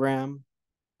improvement program,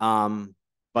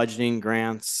 budgeting,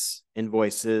 grants,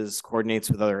 invoices, coordinates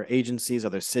with other agencies,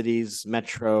 other cities,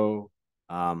 Metro,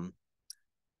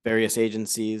 various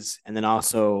agencies, and then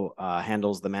also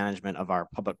handles the management of our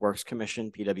Public Works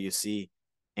Commission, PWC,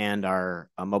 and our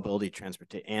Mobility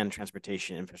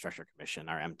Transportation Infrastructure Commission,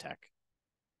 our MTEC.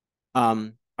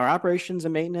 Our operations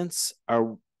and maintenance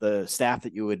are the staff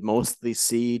that you would mostly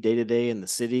see day to day in the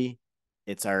city.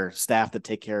 It's our staff that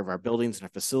take care of our buildings and our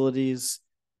facilities,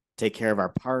 take care of our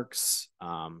parks,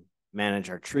 manage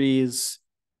our trees,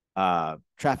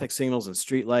 traffic signals and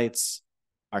street lights,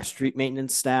 our street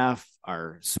maintenance staff,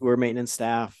 our sewer maintenance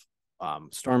staff,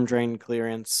 storm drain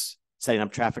clearance, setting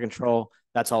up traffic control.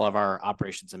 That's all of our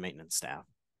operations and maintenance staff.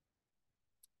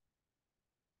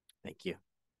 Thank you.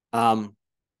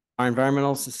 Our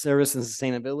environmental service and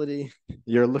sustainability,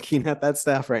 you're looking at that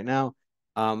staff right now.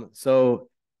 So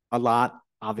a lot,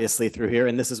 obviously, through here,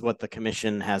 and this is what the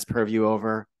commission has purview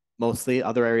over, mostly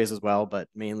other areas as well, but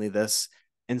mainly this.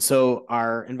 And so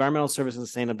our environmental service and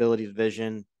sustainability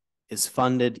division is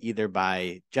funded either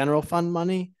by general fund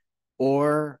money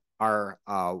or our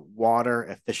water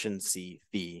efficiency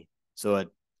fee. So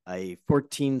a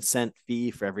 14-cent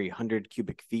fee for every 100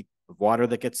 cubic feet of water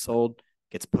that gets sold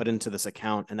gets put into this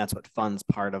account, and that's what funds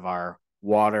part of our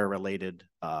water-related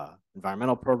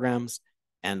environmental programs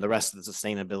and the rest of the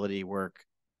sustainability work,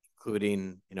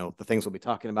 including, the things we'll be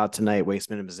talking about tonight: waste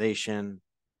minimization,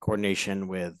 coordination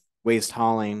with waste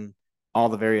hauling, all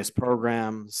the various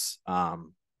programs,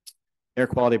 air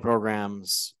quality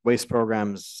programs, waste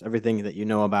programs, everything that you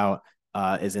know about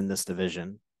is in this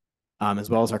division, as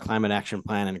well as our climate action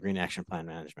plan and green action plan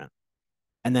management.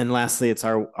 And then lastly, it's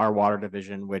our water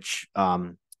division, which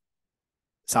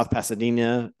South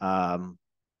Pasadena,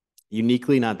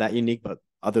 uniquely, not that unique, but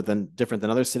different than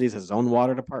other cities, has its own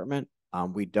water department.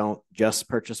 We don't just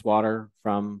purchase water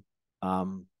from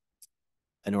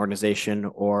an organization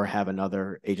or have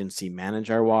another agency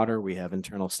manage our water. We have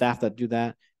internal staff that do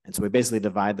that. And so we basically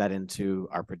divide that into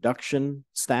our production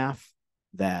staff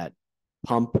that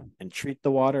pump and treat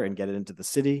the water and get it into the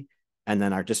city, and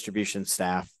then our distribution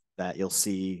staff that you'll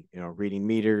see, reading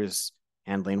meters,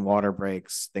 handling water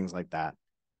breaks, things like that.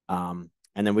 And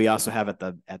then we also have at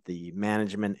the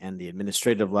management and the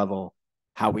administrative level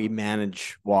how we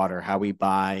manage water, how we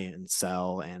buy and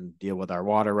sell and deal with our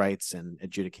water rights and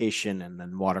adjudication, and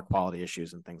then water quality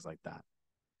issues and things like that.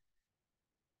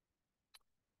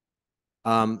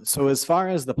 So as far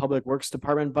as the Public Works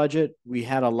Department budget, we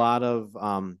had a lot of,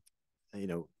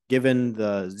 given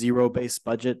the zero-based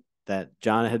budget that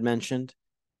John had mentioned,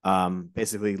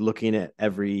 basically looking at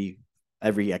every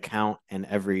account and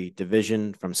every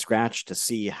division from scratch to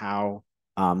see how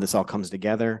this all comes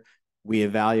together. We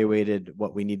evaluated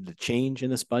what we needed to change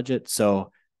in this budget.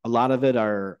 So a lot of it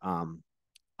are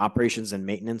operations and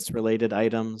maintenance related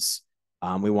items.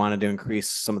 We wanted to increase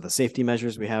some of the safety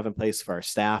measures we have in place for our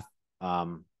staff,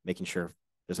 making sure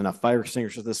there's enough fire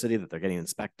extinguishers in the city, that they're getting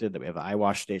inspected, that we have eye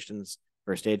wash stations,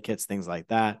 first aid kits, things like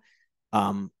that.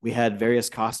 We had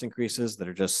various cost increases that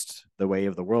are just the way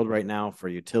of the world right now for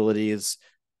utilities.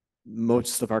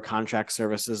 Most of our contract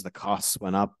services, the costs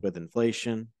went up with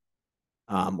inflation,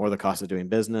 or the cost of doing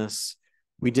business.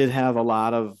 We did have a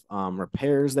lot of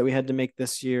repairs that we had to make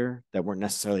this year that weren't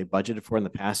necessarily budgeted for in the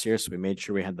past year. So we made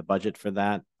sure we had the budget for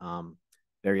that.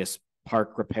 Various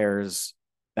park repairs,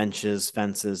 benches,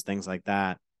 fences, things like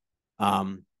that.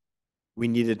 We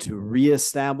needed to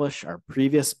reestablish our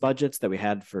previous budgets that we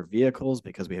had for vehicles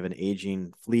because we have an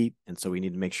aging fleet. And so we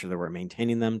need to make sure that we're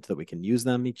maintaining them so that we can use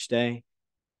them each day.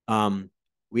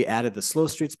 We added the Slow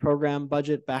Streets program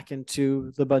budget back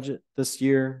into the budget this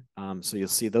year. So you'll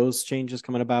see those changes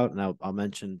coming about, and I'll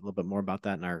mention a little bit more about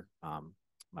that in our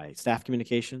my staff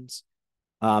communications.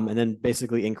 And then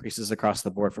basically increases across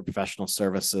the board for professional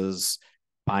services,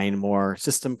 buying more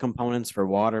system components for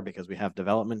water because we have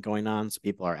development going on. So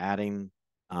people are adding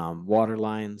water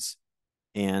lines,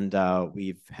 and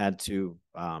we've had to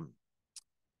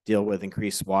deal with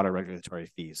increased water regulatory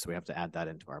fees. So we have to add that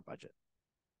into our budget.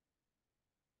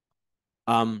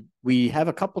 We have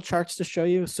a couple charts to show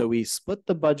you. So we split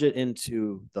the budget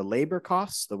into the labor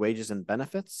costs, the wages and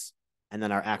benefits, and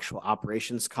then our actual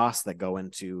operations costs that go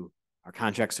into our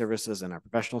contract services and our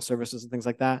professional services and things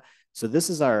like that. So this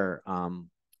is our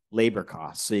labor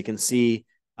costs. So you can see,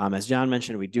 as John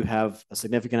mentioned, we do have a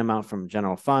significant amount from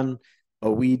general fund,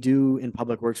 but we do in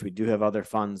Public Works, we do have other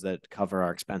funds that cover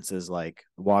our expenses like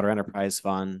the Water Enterprise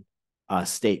Fund,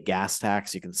 state gas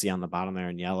tax, you can see on the bottom there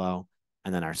in yellow,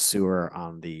 and then our sewer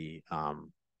on the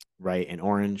right in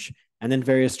orange, and then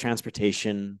various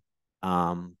transportation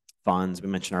funds. We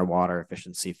mentioned our water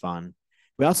efficiency fund.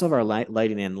 We also have our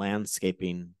lighting and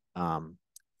landscaping fund,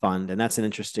 and that's an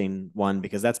interesting one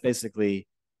because that's basically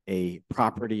a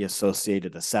property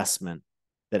associated assessment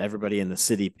that everybody in the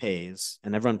city pays,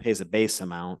 and everyone pays a base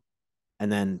amount,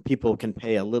 and then people can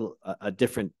pay a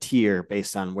different tier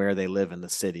based on where they live in the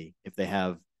city. If they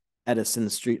have Edison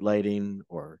street lighting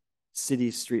or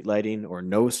city street lighting or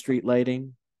no street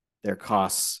lighting, their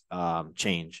costs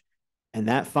change. And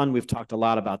that fund we've talked a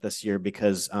lot about this year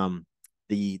because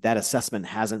that assessment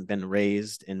hasn't been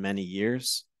raised in many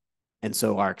years. And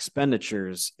so our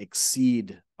expenditures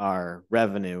exceed our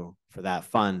revenue for that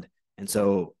fund. And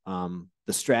so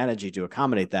the strategy to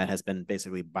accommodate that has been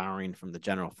basically borrowing from the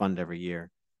general fund every year.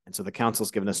 And so the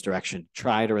council's given us direction to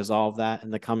try to resolve that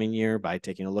in the coming year by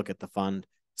taking a look at the fund,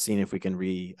 seeing if we can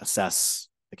reassess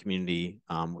the community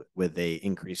with a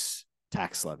increased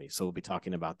tax levy. So we'll be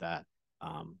talking about that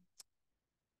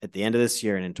at the end of this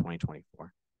year and in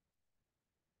 2024.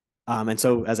 And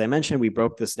so, as I mentioned, we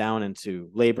broke this down into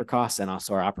labor costs and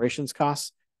also our operations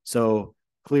costs. So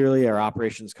clearly our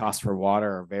operations costs for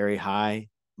water are very high,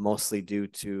 mostly due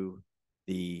to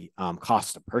the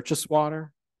cost to purchase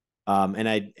water.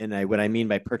 What I mean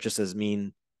by purchases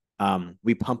mean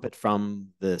we pump it from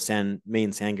the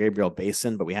main San Gabriel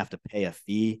Basin, but we have to pay a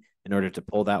fee in order to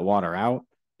pull that water out.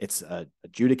 It's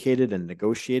adjudicated and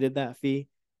negotiated, that fee,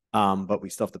 but we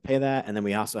still have to pay that. And then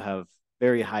we also have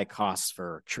very high costs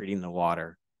for treating the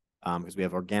water because we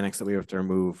have organics that we have to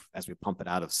remove as we pump it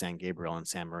out of San Gabriel and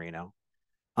San Marino.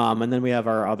 And then we have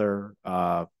our other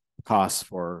costs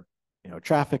for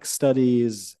traffic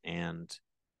studies and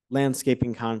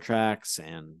landscaping contracts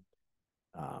and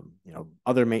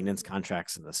other maintenance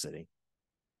contracts in the city.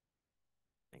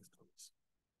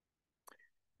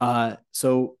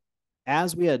 So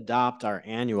as we adopt our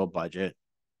annual budget,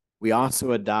 we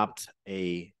also adopt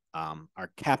our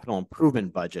capital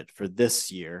improvement budget for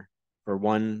this year, for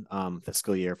one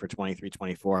fiscal year for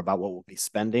 23-24, about what we'll be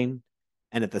spending.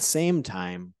 And at the same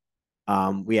time,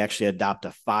 we actually adopt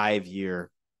a 5-year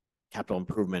capital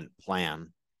improvement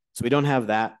plan. So we don't have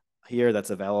that here that's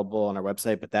available on our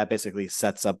website, but that basically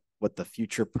sets up what the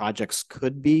future projects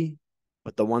could be.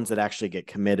 But the ones that actually get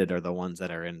committed are the ones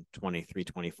that are in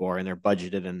 23-24, and they're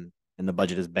budgeted, and the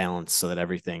budget is balanced so that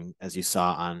everything, as you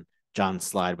saw on John's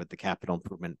slide with the capital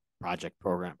improvement project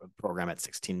program at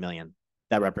 16 million,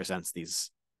 that represents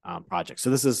these projects.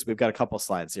 So we've got a couple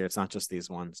slides here. It's not just these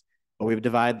ones, but we've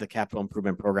divided the capital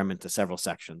improvement program into several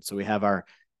sections. So we have our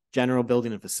general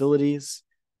building and facilities.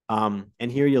 And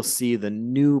here you'll see the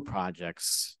new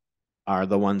projects are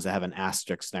the ones that have an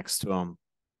asterisk next to them.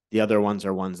 The other ones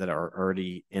are ones that are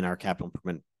already in our capital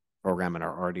improvement program and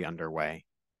are already underway.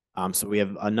 So we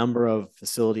have a number of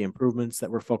facility improvements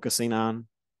that we're focusing on.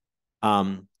 We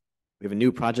have a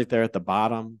new project there at the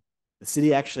bottom. The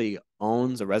city actually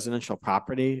owns a residential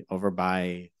property over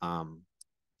by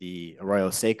the Arroyo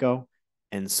Seco.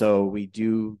 And so we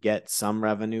do get some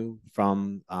revenue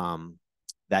from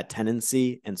that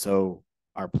tenancy. And so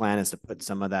our plan is to put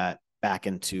some of that back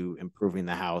into improving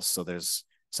the house. So there's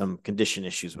some condition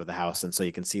issues with the house. And so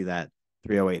you can see that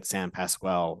 308 San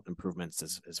Pasqual improvements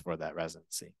is for that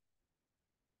residency.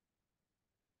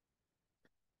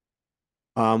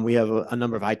 We have a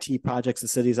number of IT projects the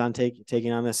city's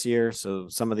taking on this year. So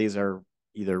some of these are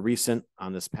either recent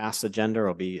on this past agenda or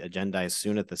will be agendized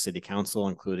soon at the city council,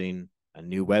 including a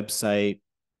new website,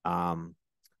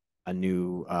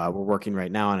 we're working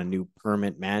right now on a new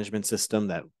permit management system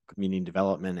that community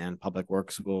development and public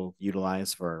works will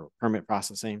utilize for permit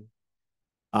processing.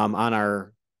 On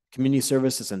our community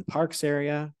services and parks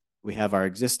area, we have our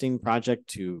existing project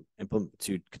to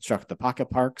construct the pocket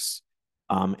parks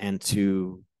and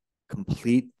to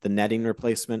complete the netting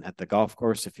replacement at the golf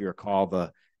course. If you recall,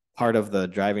 the part of the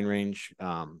driving range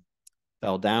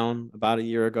fell down about a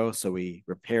year ago, so we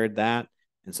repaired that.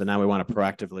 And so now we want to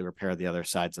proactively repair the other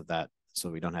sides of that so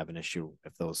we don't have an issue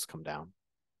if those come down.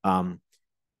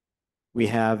 We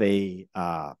have a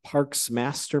parks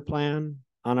master plan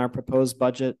on our proposed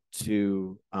budget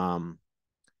to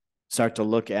start to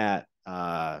look at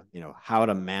how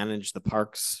to manage the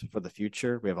parks for the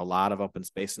future. We have a lot of open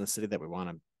space in the city that we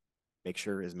want to make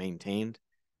sure is maintained.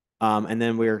 And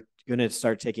then we're going to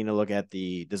start taking a look at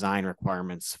the design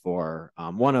requirements for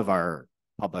one of our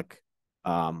public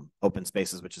open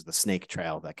spaces, which is the Snake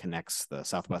Trail that connects the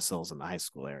Southwest Hills and the high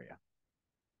school area.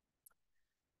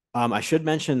 I should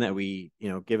mention that we,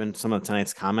 given some of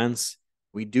tonight's comments,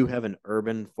 we do have an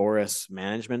urban forest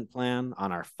management plan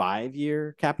on our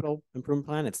 5-year capital improvement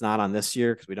plan. It's not on this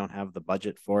year because we don't have the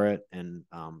budget for it and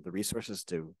the resources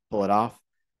to pull it off.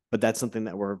 But that's something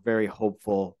that we're very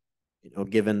hopeful,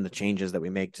 given the changes that we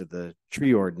make to the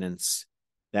tree ordinance,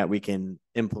 that we can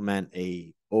implement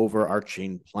a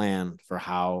overarching plan for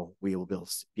how we will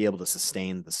be able to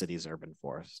sustain the city's urban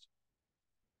forest.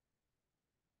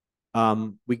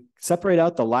 We separate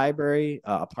out the library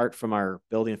apart from our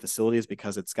building and facilities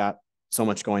because it's got so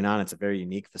much going on. It's a very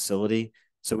unique facility.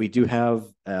 So we do have,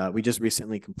 we just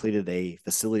recently completed a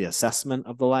facility assessment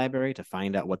of the library to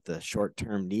find out what the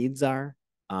short-term needs are.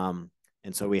 And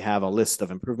so we have a list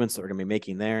of improvements that we're going to be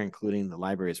making there, including the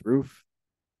library's roof.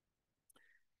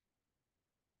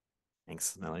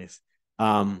 Thanks, Melise.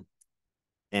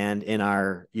 And in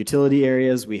our utility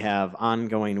areas, we have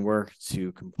ongoing work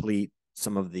to complete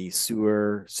some of the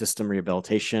sewer system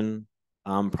rehabilitation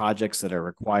projects that are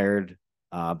required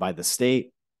by the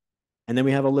state. And then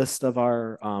we have a list of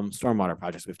our stormwater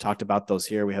projects. We've talked about those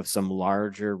here. We have some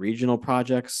larger regional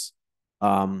projects.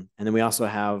 And then we also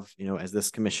have, as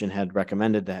this commission had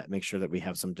recommended, to make sure that we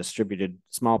have some distributed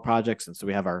small projects. And so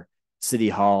we have our City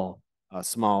Hall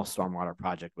small stormwater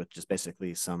project, which is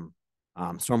basically some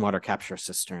stormwater capture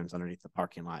cisterns underneath the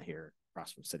parking lot here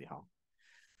across from City Hall.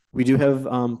 We do have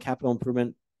capital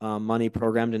improvement money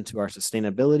programmed into our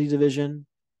sustainability division.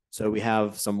 So we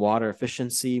have some water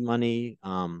efficiency money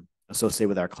associated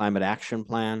with our climate action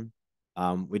plan.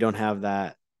 We don't have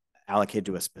that allocated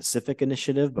to a specific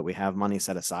initiative, but we have money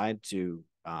set aside to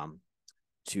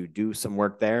do some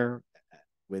work there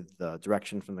with the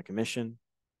direction from the commission.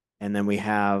 And then we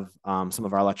have some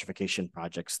of our electrification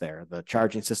projects there. The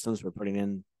charging systems we're putting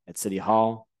in at City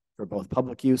Hall for both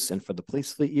public use and for the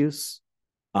police fleet use.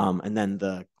 And then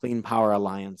the Clean Power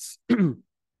Alliance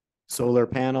solar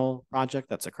panel project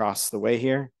that's across the way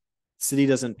here. City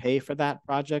doesn't pay for that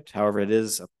project. However, it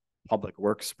is a public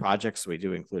works project, so we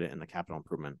do include it in the capital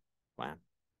improvement plan.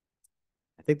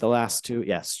 I think the last two,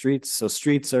 yeah, streets. So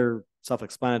streets are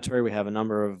self-explanatory. We have a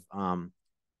number of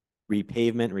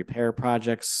repavement and repair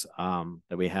projects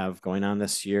that we have going on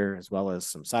this year, as well as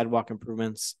some sidewalk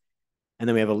improvements. And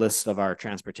then we have a list of our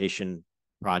transportation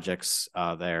projects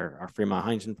there, our Fremont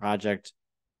Huntington project,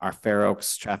 our Fair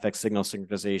Oaks traffic signal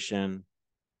synchronization,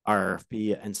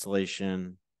 RFP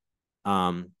installation.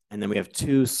 And then we have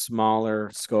two smaller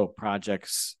scope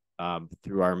projects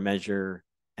through our Measure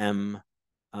M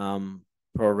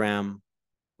program,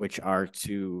 which are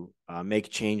to make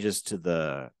changes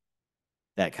to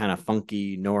that kind of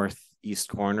funky northeast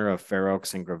corner of Fair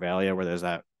Oaks and Gravalia, where there's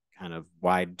that kind of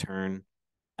wide turn,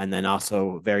 and then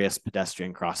also various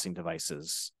pedestrian crossing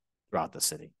devices throughout the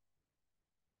city.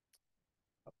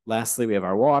 Lastly, we have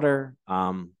our water.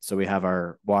 So we have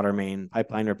our water main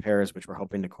pipeline repairs, which we're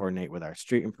hoping to coordinate with our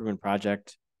street improvement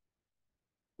project.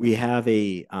 We have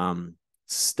a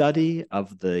study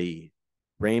of the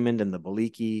Raymond and the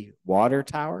Baliki water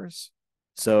towers.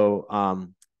 So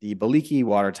the Baliki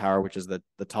water tower, which is the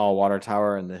tall water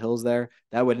tower in the hills there,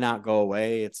 that would not go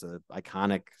away. It's an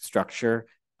iconic structure.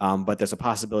 But there's a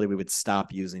possibility we would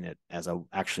stop using it as a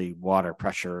actually water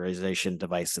pressurization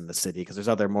device in the city, because there's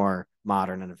other more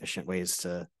modern and efficient ways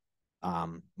to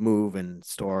move and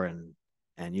store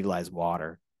and utilize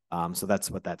water. So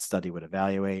that's what that study would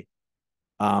evaluate.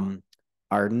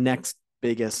 Our next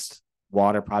biggest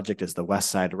water project is the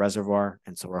West Side Reservoir.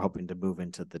 And so we're hoping to move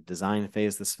into the design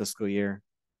phase this fiscal year.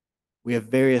 We have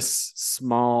various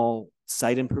small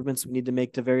site improvements we need to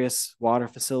make to various water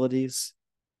facilities.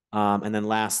 And then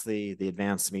lastly, the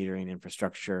advanced metering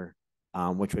infrastructure,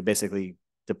 which would basically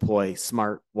deploy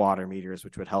smart water meters,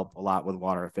 which would help a lot with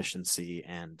water efficiency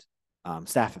and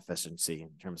staff efficiency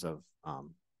in terms of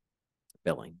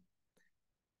billing.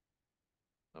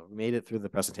 So we made it through the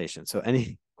presentation. So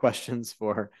any questions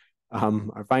for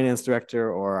our finance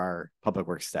director or our public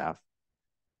works staff?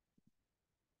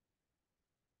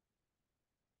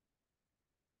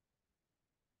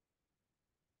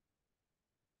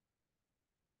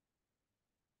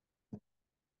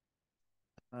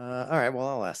 All right, well,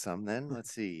 I'll ask some then.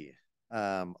 Let's see.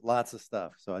 Lots of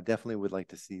stuff. So I definitely would like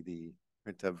to see the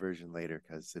print up version later,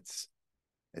 because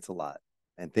it's a lot.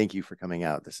 And thank you for coming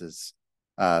out. This is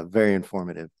very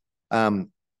informative.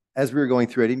 As we were going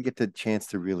through, I didn't get the chance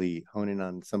to really hone in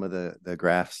on some of the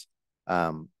graphs.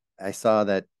 I saw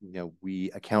that,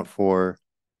 we account for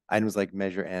items like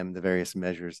Measure M, the various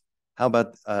measures. How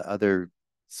about other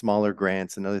smaller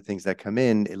grants and other things that come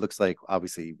in? It looks like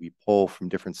obviously we pull from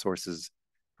different sources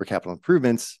for capital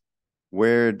improvements.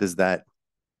 Where does that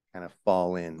kind of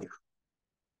fall in?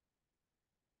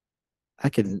 I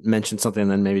could mention something, and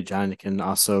then maybe John can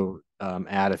also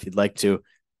add if you'd like to.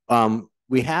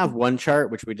 We have one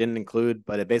chart which we didn't include,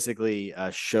 but it basically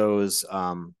shows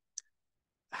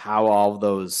how all of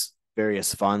those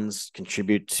various funds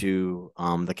contribute to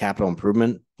the capital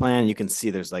improvement plan. You can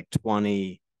see there's like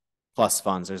 20 plus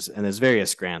funds. There's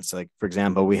various grants. Like, for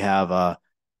example, we have a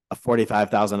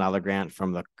 $45,000 grant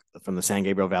from the San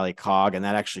Gabriel Valley COG, and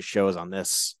that actually shows on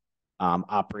this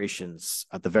operations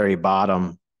at the very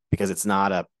bottom, because it's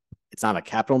not a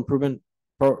capital improvement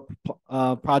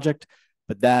project,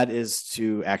 but that is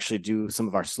to actually do some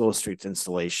of our slow streets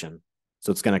installation.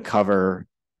 So it's going to cover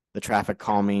the traffic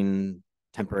calming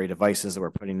temporary devices that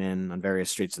we're putting in on various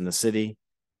streets in the city.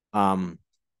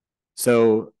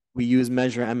 So we use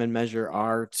Measure M and Measure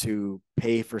R to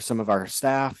pay for some of our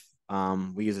staff.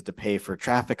 We use it to pay for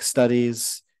traffic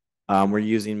studies. We're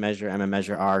using Measure M and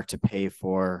Measure R to pay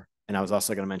for, and I was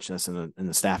also going to mention this in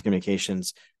the staff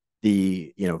communications,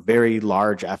 the very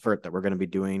large effort that we're going to be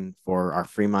doing for our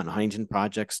Fremont and Huntington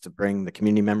projects to bring the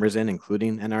community members in,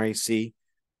 including NRAC,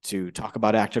 to talk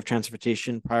about active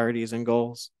transportation priorities and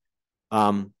goals.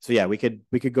 So yeah, we could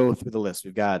go through the list.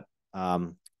 We've got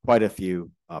quite a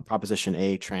few. Proposition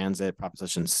A, transit.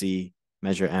 Proposition C,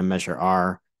 Measure M, Measure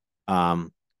R.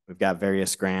 We've got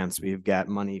various grants. We've got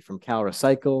money from Cal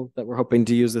Recycle that we're hoping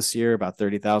to use this year, about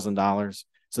 $30,000.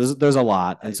 So there's a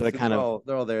lot, and so it kind of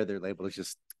they're all there. They're labeled. It's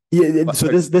just Yeah, so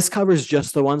this covers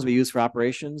just the ones we use for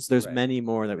operations. There's Right. many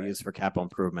more that we use for capital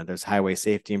improvement. There's highway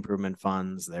safety improvement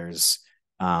funds. There's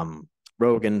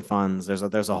Rogan funds.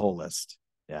 There's a whole list.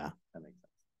 Yeah. That makes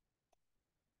sense.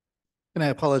 And I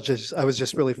apologize. I was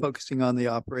just really focusing on the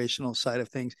operational side of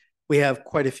things. We have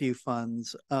quite a few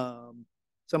funds.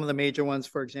 Some of the major ones,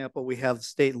 for example, we have the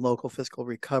State and Local Fiscal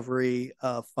Recovery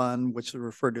Fund, which is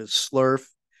referred to as SLURF.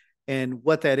 And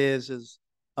what that is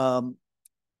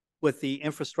with the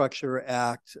Infrastructure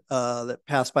Act that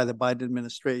passed by the Biden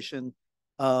administration,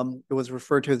 it was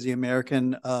referred to as the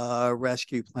American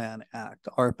Rescue Plan Act,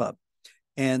 ARPA.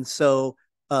 And so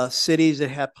cities that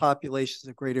had populations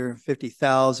of greater than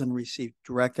 50,000 received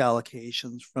direct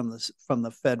allocations from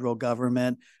the federal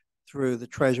government through the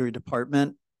Treasury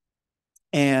Department.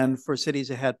 And for cities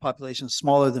that had populations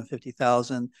smaller than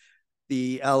 50,000,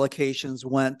 the allocations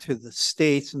went to the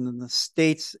states, and then the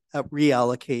states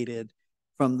reallocated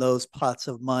from those pots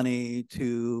of money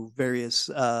to various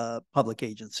public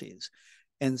agencies.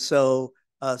 And so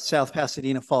South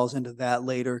Pasadena falls into that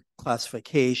later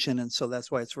classification. And so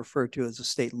that's why it's referred to as the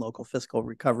State and Local Fiscal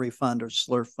Recovery Fund, or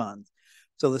SLURF Fund.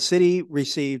 So the city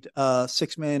received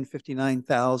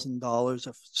 $6,059,000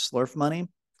 of SLURF money.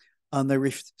 They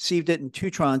received it in two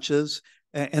tranches,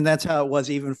 and that's how it was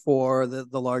even for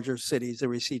the larger cities. They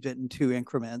received it in two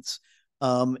increments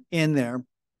in there.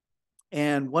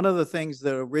 And one of the things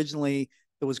that originally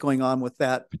that was going on with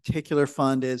that particular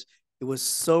fund is it was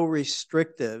so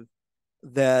restrictive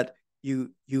that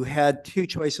you had two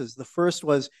choices. The first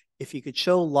was if you could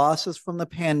show losses from the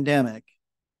pandemic,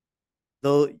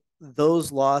 though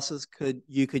those losses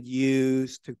you could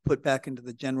use to put back into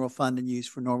the general fund and use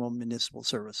for normal municipal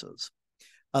services.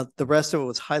 The rest of it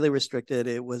was highly restricted.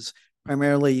 It was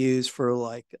primarily used for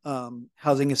like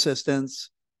housing assistance,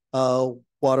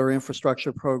 water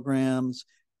infrastructure programs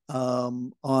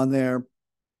on there,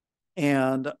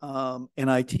 and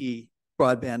IT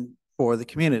broadband for the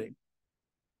community.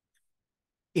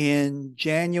 In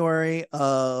January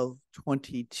of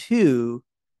 22,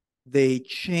 they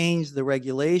changed the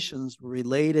regulations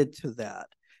related to that.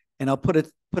 And I'll put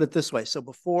it this way. So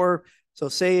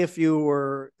say if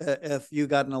you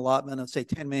got an allotment of say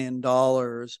 $10 million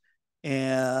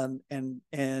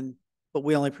but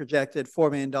we only projected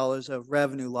 $4 million of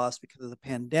revenue loss because of the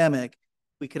pandemic,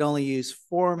 we could only use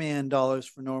 $4 million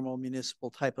for normal municipal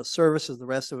type of services. The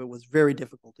rest of it was very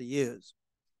difficult to use.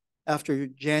 After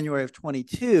January of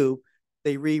 22,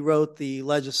 they rewrote the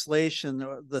legislation,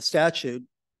 or the statute,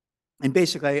 and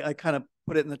basically I kind of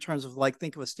put it in the terms of like,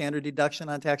 think of a standard deduction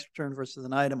on tax return versus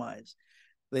an itemized.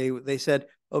 They said,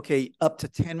 okay, up to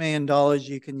 $10 million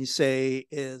you can say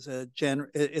is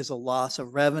a loss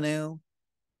of revenue.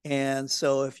 And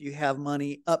so if you have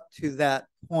money up to that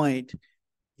point,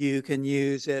 you can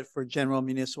use it for general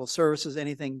municipal services.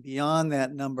 Anything beyond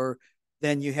that number,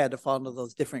 then you had to fall into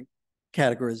those different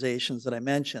categorizations that I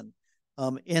mentioned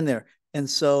in there. And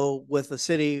so with a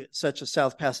city such as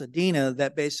South Pasadena,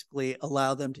 that basically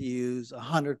allowed them to use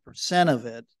 100% of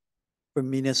it for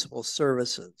municipal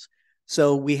services.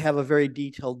 So we have a very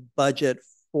detailed budget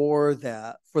for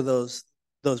that, for those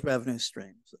revenue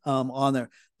streams on there.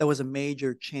 That was a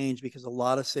major change because a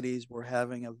lot of cities were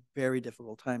having a very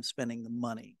difficult time spending the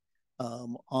money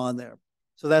on there.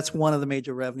 So that's one of the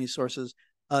major revenue sources.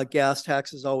 Gas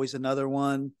tax is always another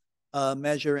one.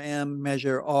 Measure M,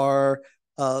 Measure R,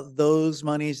 those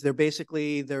monies,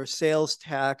 they're sales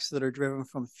tax that are driven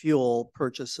from fuel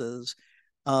purchases.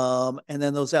 And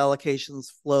then those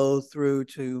allocations flow through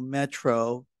to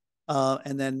Metro,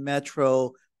 and then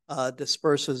Metro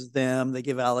disperses them. They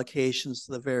give allocations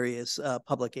to the various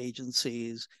public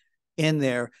agencies in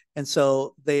there. And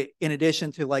so in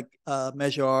addition to like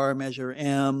Measure R, Measure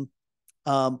M,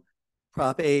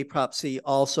 Prop A, Prop C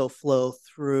also flow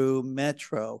through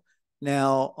Metro.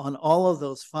 Now, on all of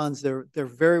those funds, they're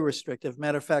very restrictive.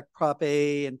 Matter of fact, Prop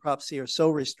A and Prop C are so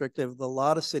restrictive that a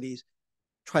lot of cities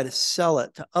try to sell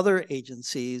it to other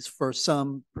agencies for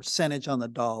some percentage on the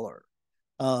dollar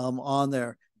on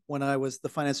there. When I was the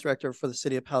finance director for the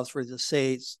city of Palos Verdes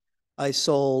Estates, I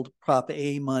sold Prop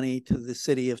A money to the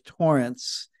city of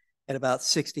Torrance at about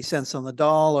 60 cents on the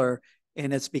dollar.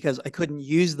 And it's because I couldn't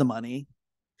use the money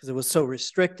because it was so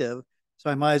restrictive. So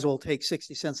I might as well take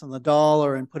 60 cents on the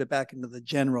dollar and put it back into the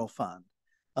general fund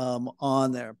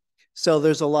on there. So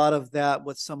there's a lot of that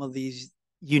with some of these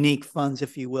unique funds,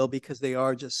 if you will, because they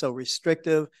are just so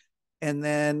restrictive. And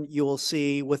then you will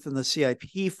see within the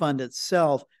CIP fund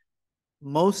itself,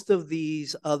 most of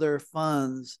these other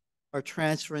funds are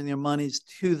transferring their monies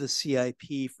to the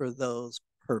CIP for those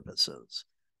purposes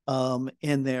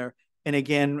in there. And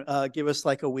again, give us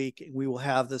like a week and we will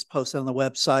have this posted on the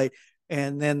website.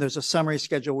 And then there's a summary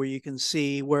schedule where you can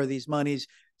see where these monies,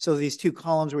 so these two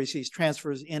columns where you see these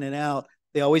transfers in and out,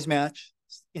 they always match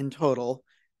in total.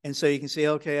 And so you can see,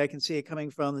 okay, I can see it coming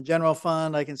from the general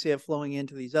fund. I can see it flowing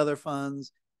into these other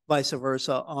funds, vice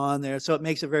versa on there. So it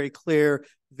makes it very clear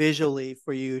visually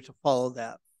for you to follow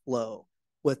that flow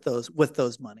with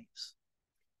those monies.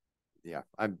 Yeah,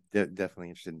 I'm definitely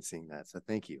interested in seeing that. So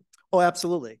thank you. Oh,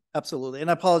 absolutely. Absolutely. And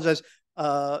I apologize.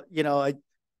 I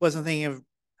wasn't thinking of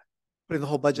putting the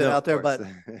whole budget out there,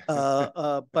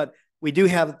 but we do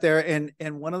have it there.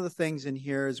 And one of the things in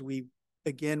here is we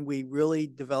really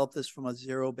developed this from a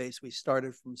zero base. We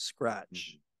started from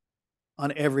scratch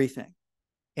on everything.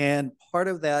 And part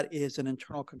of that is an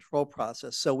internal control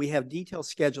process. So we have detailed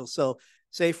schedules. So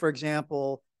say, for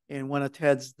example, in one of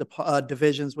Ted's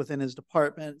divisions within his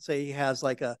department, say he has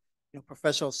like a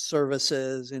professional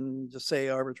services, and just say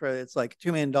arbitrarily, it's like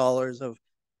 $2 million of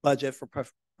budget for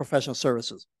professional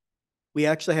services. We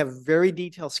actually have very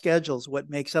detailed schedules, what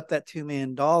makes up that $2 million.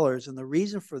 And the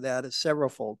reason for that is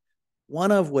severalfold.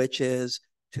 One of which is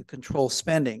to control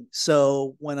spending.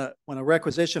 So when a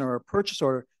requisition or a purchase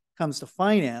order comes to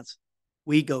finance,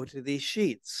 we go to these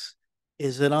sheets.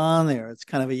 Is it on there? It's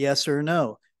kind of a yes or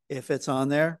no. If it's on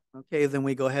there, okay, then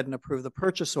we go ahead and approve the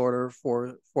purchase order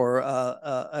for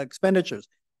expenditures.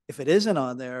 If it isn't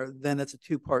on there, then it's a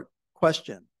two-part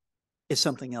question. Is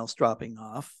something else dropping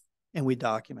off? And we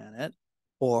document it.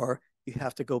 Or you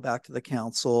have to go back to the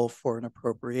council for an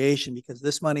appropriation because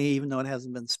this money, even though it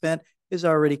hasn't been spent, is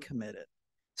already committed.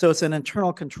 So it's an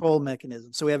internal control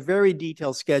mechanism. So we have very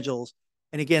detailed schedules.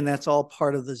 And again, that's all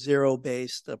part of the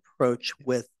zero-based approach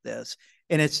with this.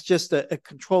 And it's just a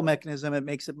control mechanism. It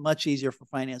makes it much easier for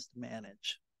finance to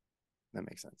manage. That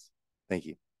makes sense. Thank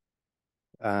you.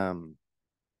 And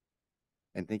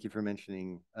thank you for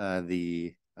mentioning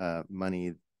the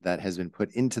money that has been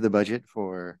put into the budget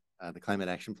for the climate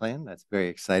action plan. That's very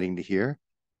exciting to hear.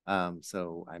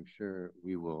 So I'm sure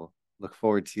we will look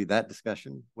forward to that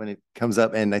discussion when it comes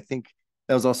up. And I think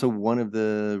that was also one of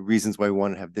the reasons why we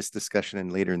wanted to have this discussion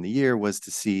and later in the year was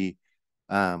to see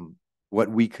what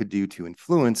we could do to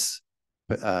influence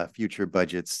future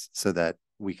budgets so that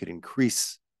we could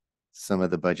increase some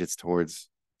of the budgets towards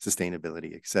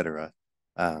sustainability, et cetera.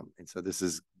 And so this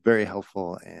is very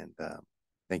helpful, and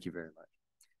thank you very much.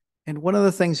 And one of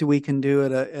the things that we can do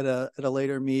at a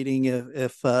later meeting,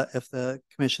 if the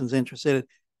commission's interested,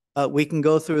 we can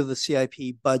go through the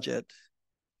CIP budget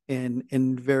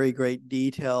in very great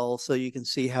detail, so you can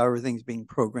see how everything's being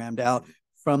programmed out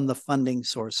from the funding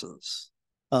sources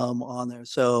on there.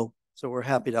 So we're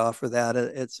happy to offer that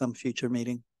at some future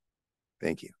meeting.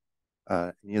 Thank you.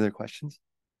 Any other questions?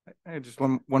 I just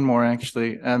one more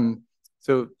actually.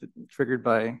 So triggered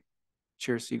by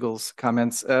Chair Siegel's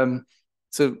comments.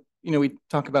 So we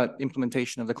talk about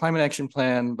implementation of the climate action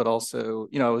plan, but also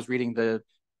I was reading the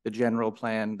general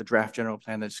plan, the draft general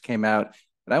plan that just came out,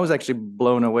 and I was actually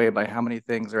blown away by how many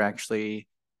things are actually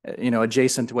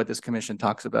adjacent to what this commission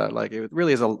talks about. Like it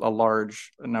really is a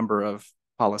large number of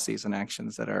policies and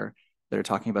actions that are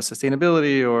talking about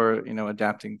sustainability or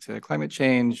adapting to climate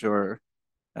change or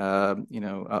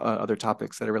other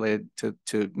topics that are related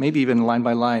to maybe even line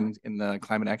by line in the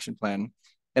climate action plan.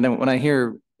 And then when I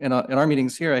hear in our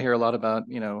meetings here, I hear a lot about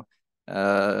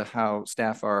how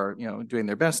staff are doing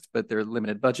their best, but they're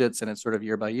limited budgets, and it's sort of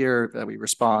year by year that we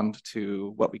respond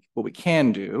to what we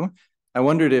can do. I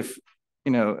wondered if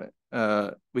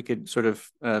we could sort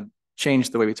of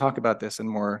change the way we talk about this and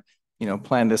more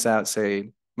plan this out, say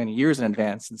many years in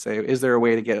advance, and say, is there a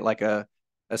way to get like a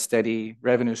steady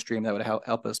revenue stream that would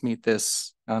help us meet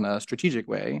this on a strategic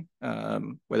way,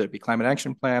 whether it be climate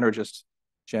action plan or just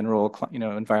general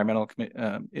environmental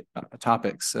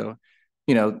topics. So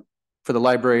for the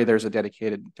library, there's a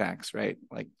dedicated tax, right?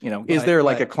 Like is there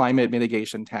like a climate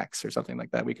mitigation tax or something like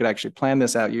that? We could actually plan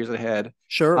this out years ahead,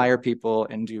 sure, hire people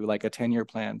and do like a 10-year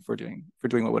plan for doing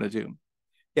what we want to do.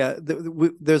 Yeah,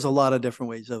 there's a lot of different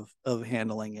ways of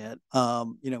handling it.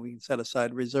 We can set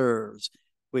aside reserves.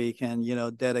 We can,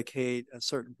 dedicate a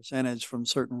certain percentage from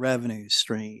certain revenue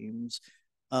streams.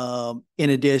 In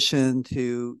addition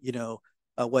to,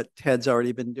 what Ted's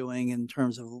already been doing in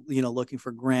terms of, looking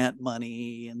for grant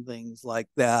money and things like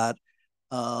that.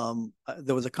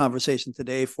 There was a conversation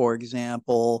today, for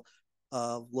example,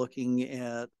 of looking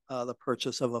at the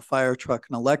purchase of a fire truck,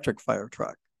 an electric fire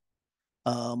truck.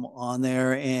 On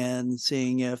there and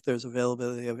seeing if there's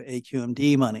availability of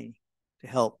AQMD money to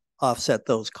help offset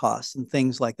those costs and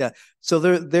things like that. So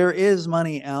there is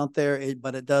money out there,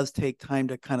 but it does take time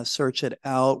to kind of search it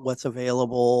out, what's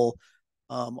available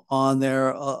on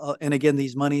there. And again,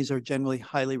 these monies are generally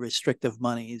highly restrictive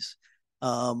monies.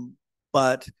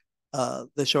 But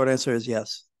The short answer is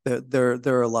yes. There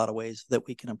are a lot of ways that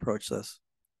we can approach this.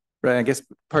 Right. I guess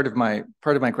part of my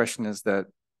question is that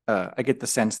I get the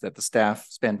sense that the staff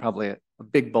spend probably a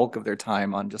big bulk of their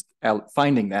time on just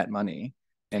finding that money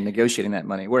and negotiating that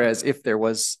money. Whereas if there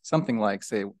was something like,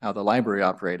 say, how the library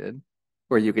operated,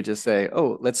 where you could just say,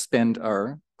 oh, let's spend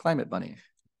our climate money.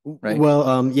 Right.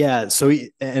 Well, yeah. So,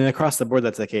 and across the board,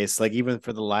 that's the case. Like even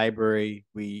for the library,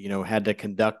 we, had to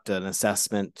conduct an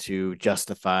assessment to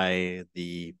justify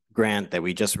the grant that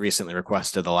we just recently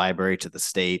requested the library to the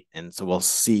state. And so we'll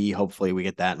see, hopefully we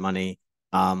get that money.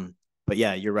 But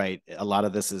yeah, you're right. A lot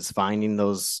of this is finding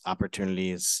those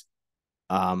opportunities,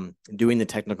 doing the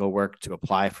technical work to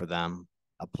apply for them,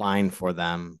 applying for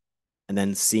them, and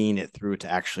then seeing it through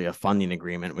to actually a funding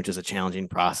agreement, which is a challenging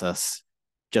process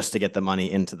just to get the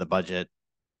money into the budget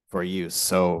for use.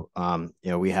 So,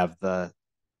 we have the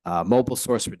mobile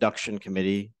source reduction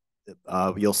committee.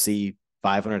 You'll see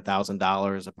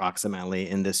 $500,000 approximately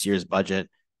in this year's budget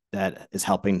that is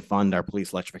helping fund our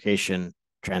police electrification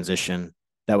transition.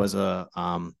 That was a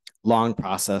long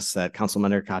process that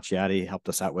Councilmember Cacciati helped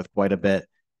us out with quite a bit,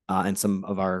 and some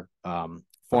of our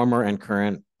former and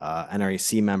current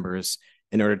NREC members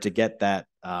in order to get that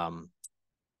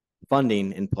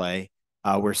funding in play.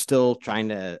 We're still trying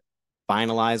to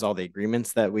finalize all the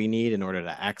agreements that we need in order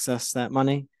to access that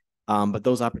money. But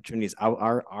those opportunities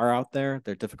are out there.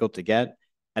 They're difficult to get.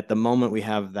 At the moment, we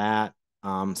have that,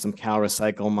 some Cal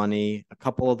Recycle money, a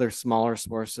couple of their smaller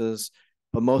sources,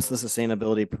 but most of the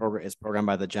sustainability program is programmed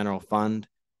by the general fund.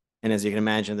 And as you can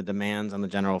imagine, the demands on the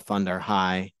general fund are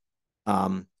high.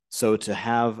 So to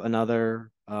have another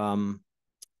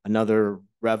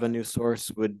revenue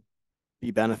source would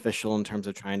be beneficial in terms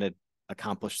of trying to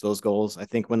accomplish those goals. I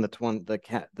think when the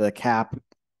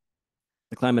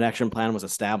climate action plan was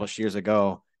established years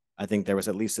ago, I think there was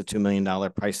at least a $2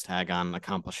 million price tag on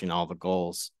accomplishing all the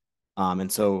goals.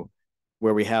 And so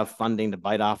where we have funding to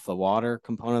bite off the water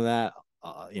component of that,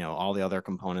 all the other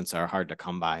components are hard to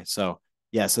come by. So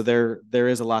yeah, so there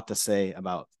is a lot to say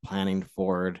about planning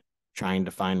forward, trying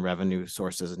to find revenue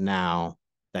sources now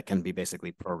that can be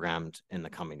basically programmed in the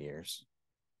coming years.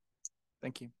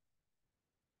 Thank you.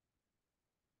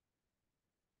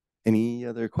 Any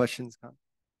other questions? All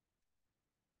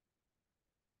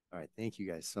right. Thank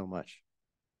you guys so much.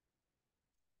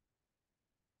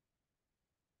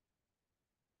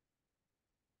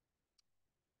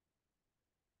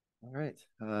 All right.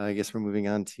 I guess we're moving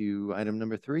on to item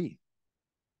number 3,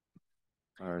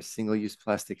 our single-use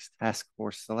plastics task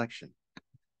force selection.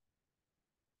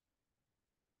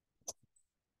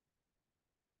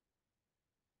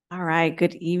 All right.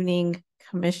 Good evening,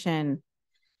 Commission.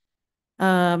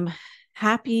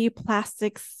 Happy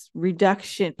plastic free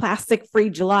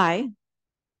July.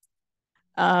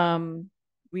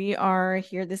 We are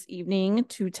here this evening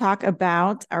to talk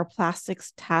about our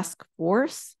plastics task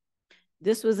force.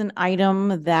 This was an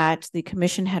item that the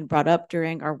Commission had brought up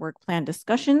during our work plan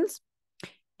discussions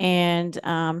and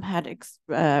had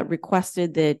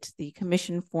requested that the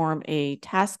Commission form a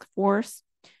task force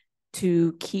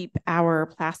to keep our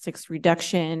plastics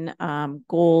reduction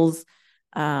goals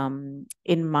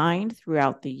in mind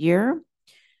throughout the year.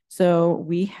 So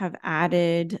we have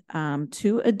added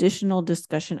 2 additional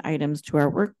discussion items to our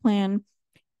work plan,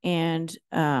 and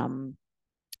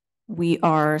we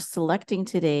are selecting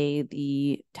today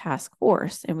the task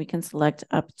force, and we can select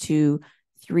up to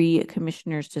 3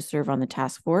 commissioners to serve on the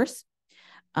task force.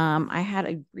 I had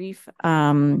a brief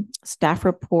staff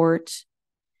report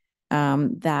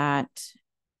that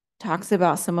talks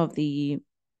about some of the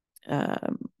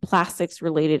plastics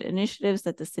related initiatives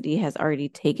that the city has already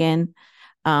taken,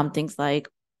 things like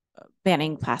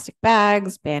banning plastic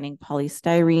bags, banning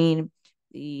polystyrene,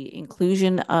 the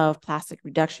inclusion of plastic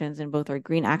reductions in both our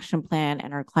green action plan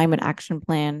and our climate action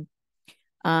plan.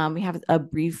 We have a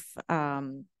brief,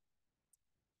 some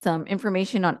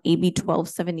information on AB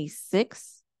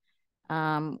 1276,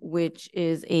 which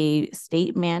is a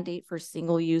state mandate for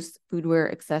single-use foodware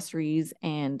accessories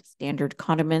and standard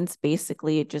condiments.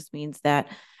 Basically, it just means that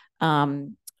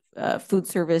food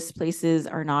service places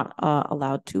are not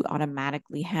allowed to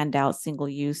automatically hand out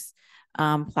single-use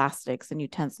plastics and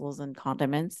utensils and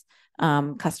condiments.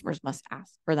 Customers must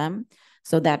ask for them.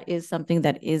 So that is something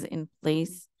that is in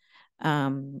place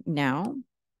now.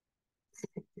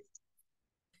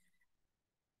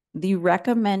 The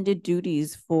recommended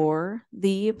duties for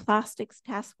the plastics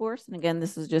task force, and again,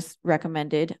 this is just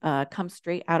recommended, come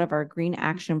straight out of our green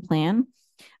action plan.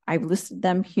 I've listed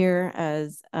them here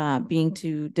as being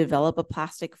to develop a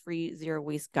plastic-free zero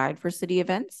waste guide for city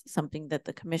events, something that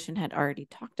the commission had already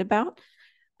talked about.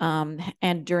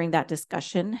 and during that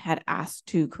discussion had asked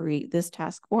to create this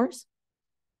task force.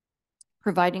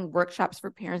 Providing workshops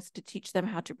for parents to teach them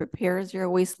how to prepare zero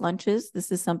waste lunches.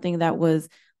 This is something that was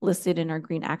listed in our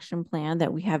Green Action Plan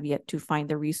that we have yet to find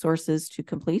the resources to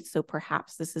complete. So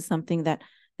perhaps this is something that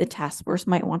the task force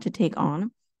might want to take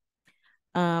on.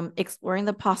 Exploring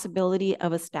the possibility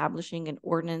of establishing an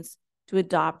ordinance to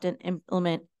adopt and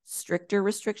implement stricter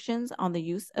restrictions on the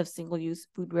use of single-use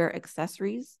foodware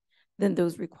accessories than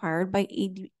those required by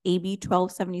AB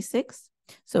 1276.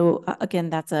 So again,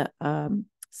 that's a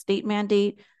state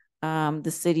mandate. The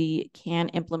city can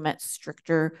implement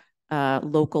stricter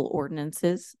local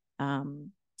ordinances.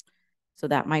 So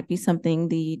that might be something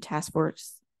the task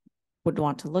force would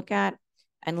want to look at.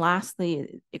 And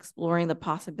lastly, exploring the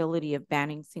possibility of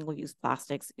banning single-use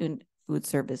plastics in food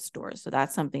service stores. So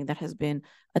that's something that has been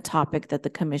a topic that the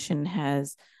commission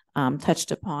has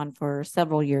touched upon for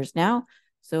several years now.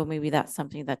 So maybe that's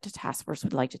something that the task force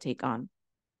would like to take on.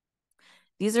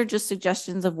 These are just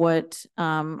suggestions of what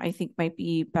I think might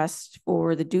be best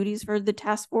for the duties for the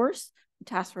task force. The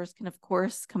task force can, of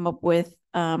course, come up with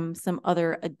some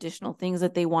other additional things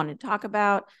that they want to talk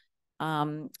about,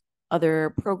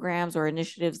 other programs or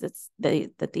initiatives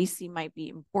that they see might be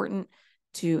important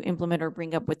to implement or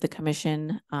bring up with the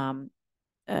commission.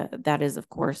 That is, of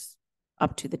course,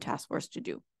 up to the task force to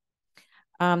do.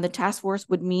 The task force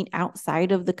would meet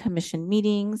outside of the commission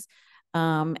meetings.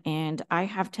 And I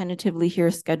have tentatively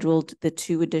here scheduled the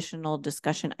 2 additional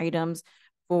discussion items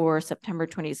for September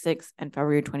 26th and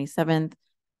February 27th.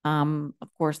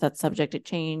 Of course, that's subject to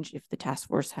change. If the task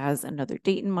force has another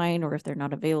date in mind or if they're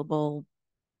not available,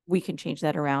 we can change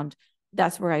that around.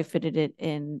 That's where I fitted it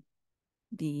in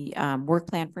the work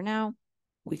plan for now.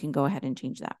 We can go ahead and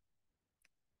change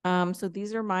that. So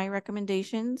these are my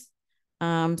recommendations.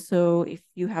 So if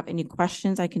you have any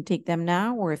questions, I can take them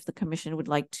now, or if the commission would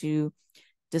like to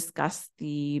discuss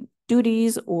the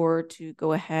duties or to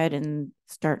go ahead and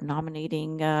start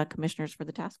nominating commissioners for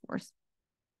the task force.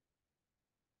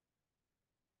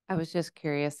 I was just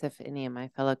curious if any of my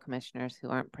fellow commissioners who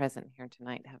aren't present here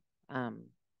tonight have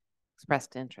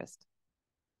expressed interest.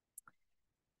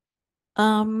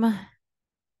 I'm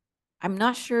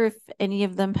not sure if any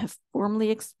of them have formally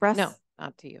expressed. No,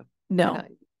 not to you. No.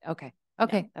 Okay.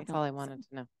 Okay. That's all I wanted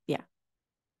to know. Yeah.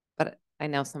 But I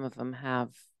know some of them have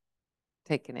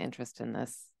taken interest in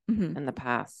this in the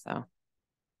past. So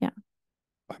yeah.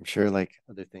 I'm sure like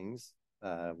other things,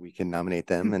 we can nominate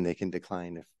them and they can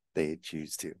decline if they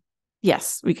choose to.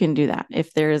 Yes, we can do that.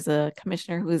 If there is a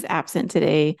commissioner who is absent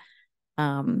today,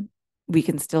 we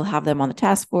can still have them on the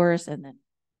task force. And then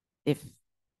if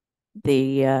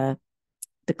they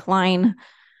decline,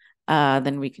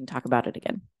 then we can talk about it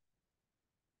again.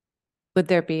 Would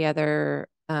there be other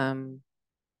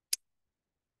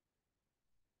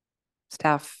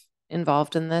staff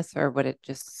involved in this, or would it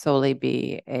just solely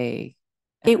be a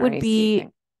it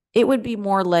would be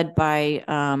more led by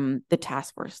the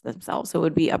task force themselves. So it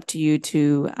would be up to you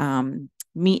to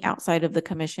meet outside of the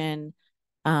commission,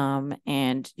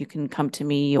 and you can come to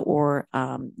me or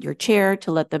your chair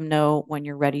to let them know when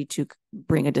you're ready to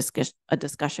bring a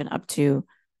discussion up to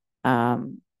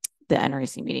the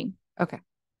NRAC meeting. Okay.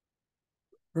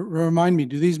 Remind me,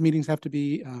 do these meetings have to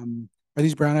be, are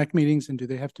these Brown Act meetings, and do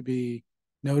they have to be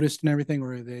noticed and everything,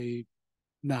 or are they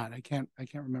not? I can't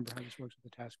remember how this works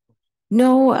with the task force.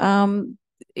 No,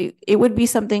 it would be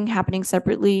something happening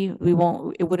separately.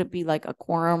 It wouldn't be like a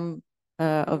quorum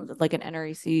of like an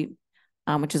NRAC,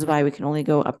 which is why we can only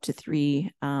go up to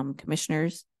 3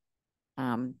 commissioners.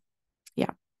 Yeah.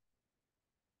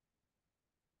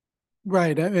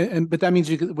 Right, but that means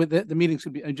you could, with the meetings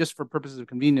could be, just for purposes of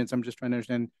convenience, I'm just trying to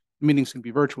understand, meetings can be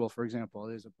virtual, for example,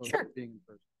 as opposed to being in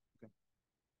person. Okay.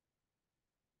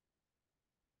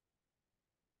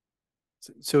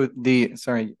 So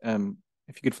sorry,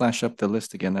 if you could flash up the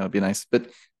list again, that would be nice.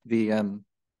 But the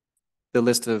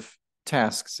list of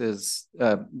tasks is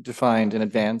defined in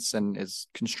advance and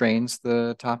constrains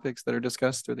the topics that are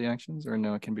discussed or the actions, or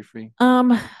no, it can be free?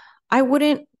 I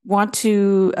wouldn't want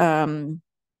to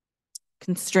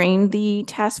constrain the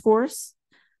task force.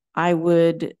 I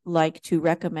would like to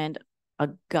recommend a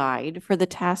guide for the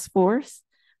task force.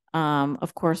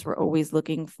 Of course, we're always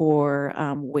looking for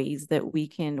ways that we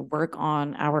can work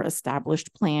on our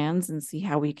established plans and see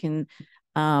how we can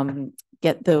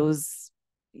get those,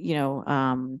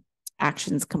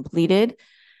 actions completed.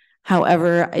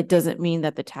 However, it doesn't mean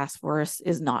that the task force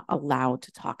is not allowed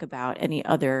to talk about any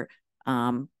other,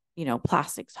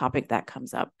 plastics topic that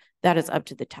comes up. That is up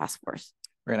to the task force.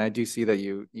 Right, I do see that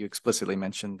you explicitly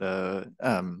mentioned the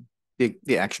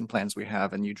the action plans we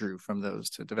have, and you drew from those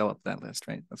to develop that list,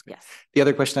 right? That's good. Yes. The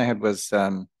other question I had was,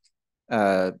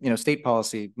 state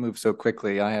policy moves so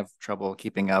quickly. I have trouble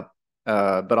keeping up,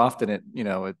 but often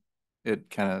it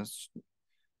kind of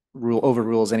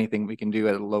overrules anything we can do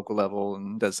at a local level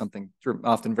and does something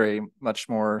often very much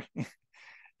more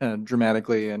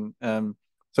dramatically. And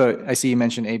so I see you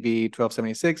mentioned AB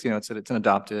 1276. It's an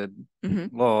adopted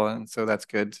law, and so that's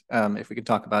good. If we could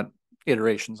talk about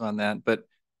iterations on that, but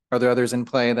are there others in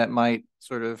play that might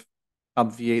sort of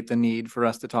obviate the need for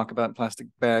us to talk about plastic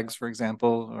bags, for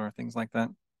example, or things like that?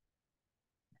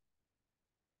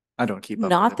 I don't keep up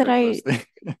Not with it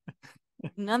that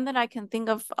none that I can think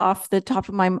of off the top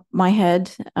of my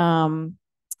head.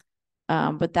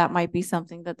 But that might be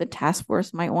something that the task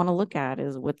force might want to look at,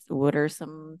 is what are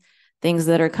some things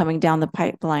that are coming down the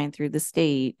pipeline through the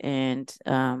state, and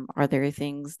are there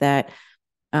things that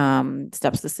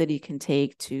steps the city can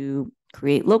take to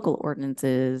create local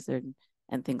ordinances and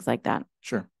things like that.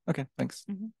 Sure. Okay, thanks.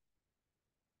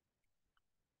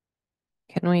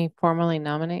 Can we formally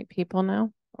nominate people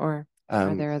now, or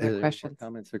are there other questions?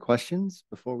 Comments or questions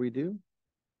before we do?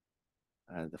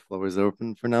 The floor is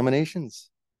open for nominations.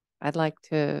 I'd like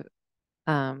to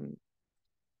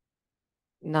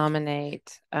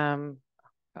nominate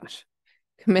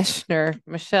Commissioner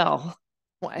Michelle.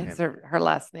 What is her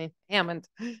last name? Hammond.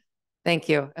 Thank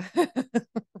you.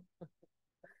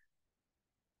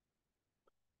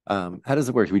 How does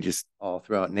it work? Do we just all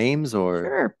throw out names, or?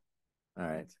 Sure. All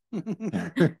right.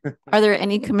 Are there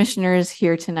any commissioners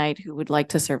here tonight who would like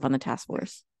to serve on the task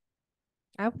force?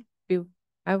 I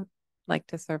would like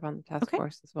to serve on the task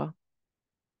force as well.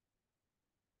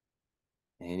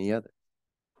 Any other?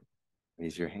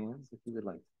 Raise your hands if you would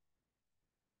like.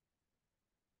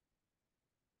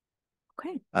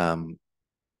 Okay.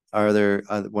 Are there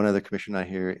one other commissioner I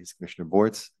hear is Commissioner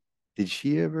Bortz? Did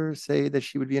she ever say that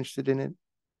she would be interested in it?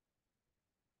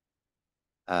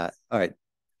 All right.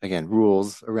 Again,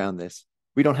 rules around this.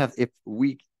 We don't have, if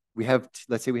we have,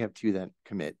 let's say we have two that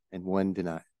commit and one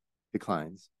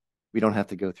declines. We don't have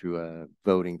to go through a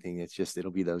voting thing. It's just, it'll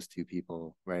be those two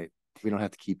people, right? We don't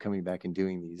have to keep coming back and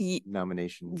doing these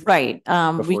nominations. Right.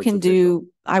 We can do,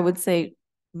 I would say,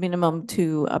 minimum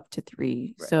 2 up to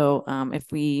 3. Right. So if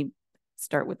we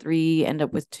start with 3, end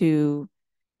up with 2,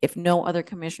 if no other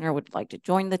commissioner would like to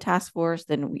join the task force,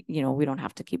 then we don't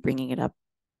have to keep bringing it up.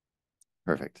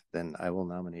 Perfect. Then I will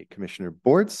nominate Commissioner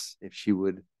Bortz. If she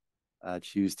would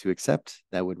choose to accept,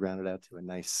 that would round it out to a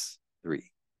nice 3.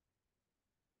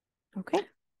 Okay.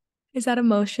 Is that a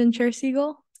motion, Chair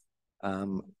Siegel?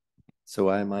 So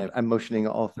I'm motioning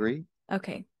all 3.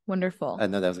 Okay, wonderful.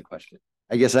 No, that was a question.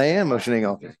 I guess I am motioning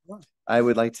all 3. I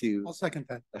would like to. I'll second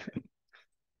that.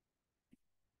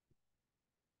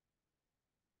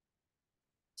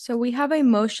 So we have a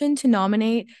motion to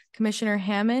nominate Commissioner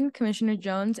Hammond, Commissioner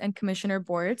Jones, and Commissioner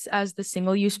Bortz as the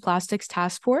Single-Use Plastics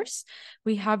Task Force.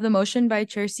 We have the motion by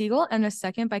Chair Siegel and a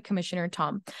second by Commissioner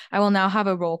Tom. I will now have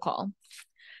a roll call.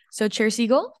 So Chair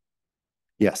Siegel?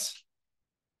 Yes.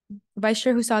 Vice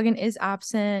Chair Husagan is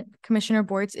absent, Commissioner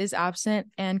Bortz is absent,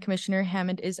 and Commissioner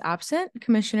Hammond is absent.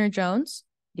 Commissioner Jones?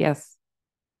 Yes.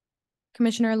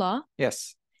 Commissioner Law?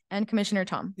 Yes. And Commissioner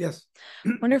Tom? Yes.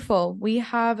 Wonderful. We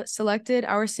have selected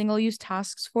our single-use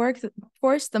task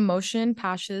force. The motion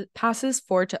passes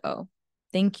 4-0.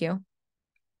 Thank you.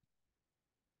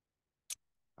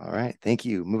 All right. Thank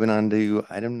you. Moving on to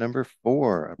item number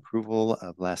 4, approval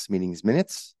of last meeting's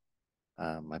minutes.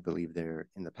 I believe they're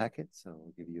in the packet, so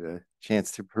I'll give you a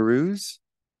chance to peruse.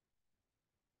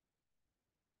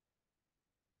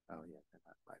 Oh, yeah, they're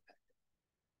not my packet.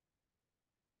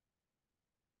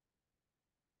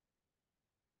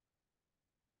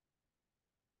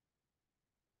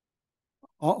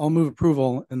 I'll move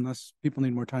approval unless people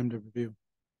need more time to review.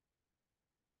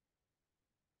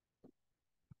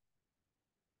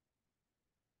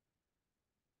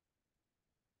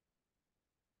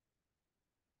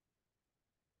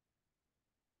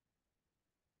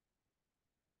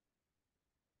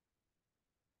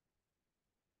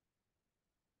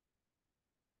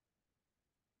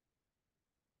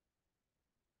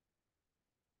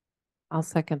 I'll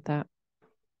second that.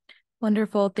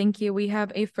 Wonderful. Thank you. We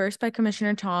have a first by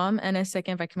Commissioner Tom and a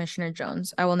second by Commissioner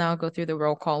Jones. I will now go through the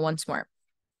roll call once more.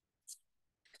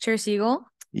 Chair Siegel?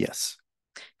 Yes.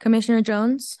 Commissioner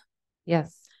Jones?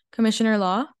 Yes. Commissioner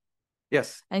Law?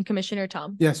 Yes. And Commissioner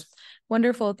Tom? Yes.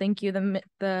 Wonderful. Thank you.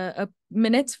 The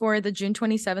minutes for the June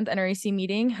 27th NRAC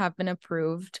meeting have been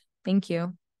approved. Thank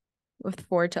you. With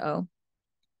 4-0.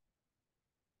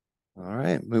 All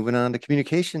right. Moving on to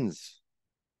communications.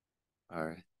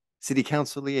 Our City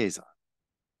Council liaison.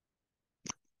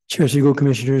 Chair Siegel,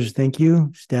 commissioners, thank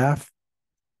you, staff.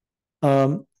 Just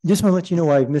want to let you know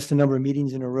I've missed a number of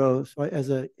meetings in a row. So as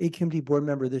a AQMD board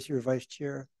member this year, vice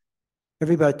chair,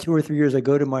 every about 2 or 3 years, I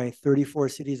go to my 34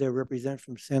 cities I represent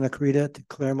from Santa Clarita to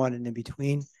Claremont and in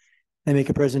between. I make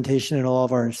a presentation on all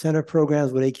of our incentive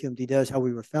programs, what AQMD does, how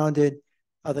we were founded,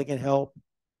 how they can help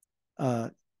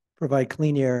provide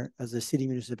clean air as a city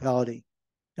municipality,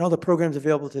 and all the programs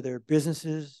available to their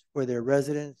businesses, for their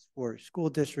residents, for school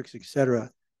districts, et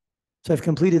cetera. So I've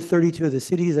completed 32 of the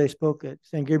cities. I spoke at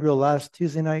San Gabriel last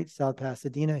Tuesday night, South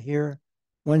Pasadena here,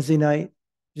 Wednesday night.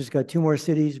 Just got 2 more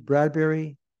cities,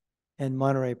 Bradbury and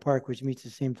Monterey Park, which meets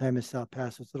the same time as South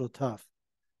Paso. It's a little tough.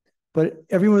 But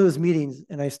every one of those meetings,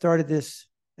 and I started this,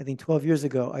 I think 12 years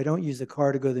ago, I don't use the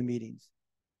car to go to the meetings.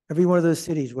 Every one of those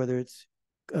cities, whether it's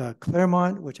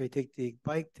Claremont, which I take the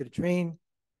bike to the train,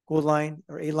 Gold Line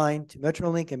or A Line to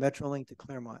Metrolink, and Metrolink to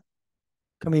Claremont.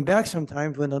 Coming back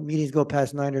sometimes when the meetings go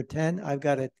past 9 or 10, I've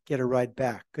got to get a ride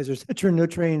back because there's no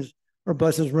trains or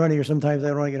buses running, or sometimes I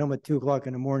don't want to get home at 2 o'clock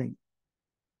in the morning.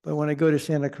 But when I go to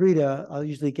Santa Clarita, I'll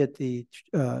usually get the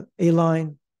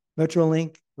A-Line,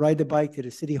 Metrolink, ride the bike to the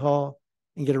city hall,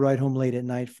 and get a ride home late at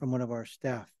night from one of our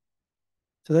staff.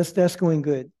 So that's going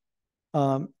good.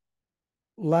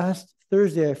 Last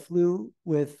Thursday, I flew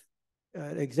with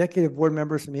executive board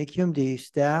members from AQMD,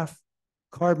 staff,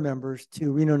 CARB members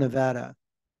to Reno, Nevada.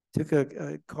 Took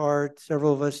a car,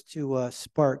 several of us, to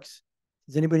Sparks.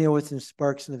 Does anybody know what's in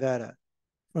Sparks, Nevada?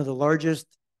 One of the largest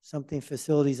something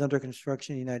facilities under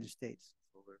construction in the United States.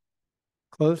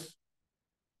 Close?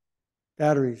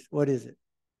 Batteries, what is it?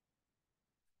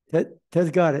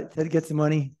 Ted's got it. Ted gets the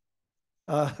money.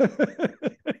 There's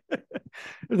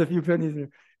a few pennies there.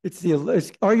 It's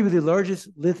arguably the largest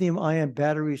lithium-ion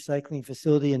battery recycling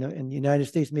facility in the United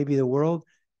States, maybe the world.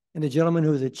 And the gentleman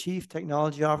who was a chief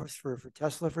technology officer for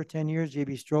Tesla for 10 years,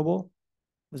 J.B. Strobel,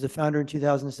 was the founder in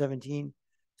 2017. So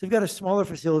we've got a smaller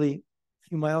facility a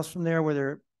few miles from there where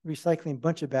they're recycling a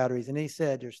bunch of batteries. And they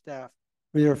said, their staff,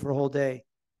 we were there for a whole day.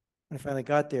 When I finally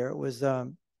got there, it was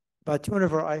about 200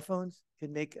 of our iPhones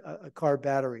could make a car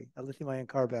battery, a lithium-ion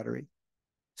car battery.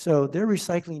 So they're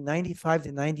recycling 95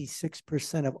 to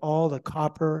 96% of all the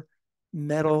copper,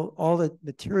 metal, all the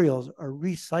materials are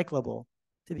recyclable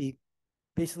to be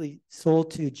basically sold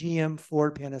to GM,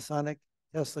 Ford, Panasonic,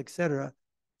 Tesla, et cetera,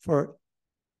 for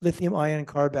lithium-ion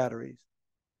car batteries.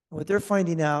 And what they're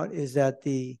finding out is that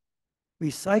the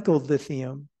recycled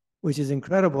lithium, which is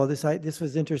incredible, this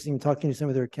was interesting talking to some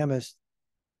of their chemists,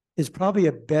 is probably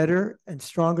a better and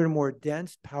stronger, more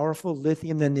dense, powerful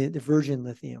lithium than the virgin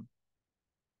lithium.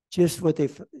 Just what they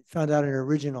found out in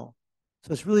original.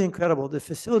 So it's really incredible. The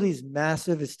facility is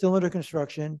massive. It's still under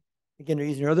construction. Again, they're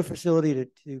using their other facility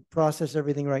to process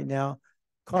everything right now.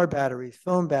 Car batteries,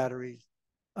 phone batteries,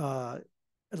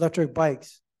 electric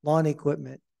bikes, lawn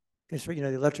equipment, the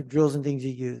electric drills and things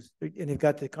you use. And they've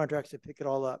got the contracts to pick it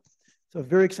all up. So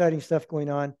very exciting stuff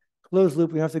going on. Closed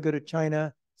loop. We don't have to go to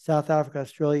China, South Africa,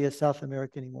 Australia, South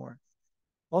America anymore.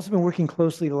 Also been working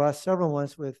closely the last several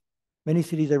months with many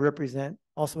cities I represent,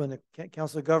 also in the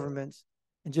Council of Governments.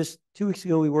 And just 2 weeks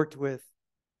ago, we worked with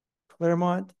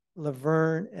Claremont,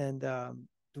 Laverne, and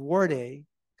Duarte,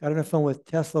 got on the phone with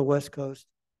Tesla West Coast,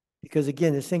 because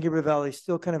again, the San Gabriel Valley is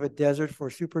still kind of a desert for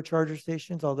supercharger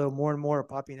stations, although more and more are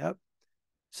popping up.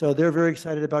 So they're very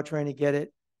excited about trying to get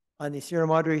it on the Sierra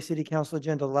Madre City Council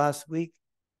agenda last week.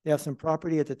 They have some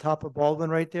property at the top of Baldwin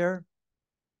right there.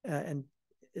 And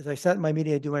as I sat in my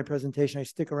meeting, I do my presentation, I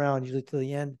stick around usually till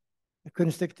the end. I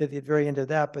couldn't stick to the very end of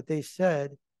that, but they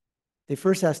said, they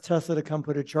first asked Tesla to come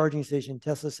put a charging station.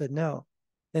 Tesla said no.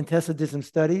 Then Tesla did some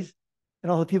studies, and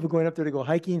all the people going up there to go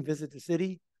hiking, visit the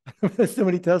city. There's so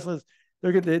many Teslas.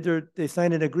 They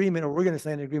signed an agreement, or we're going to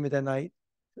sign an agreement that night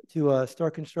to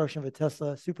start construction of a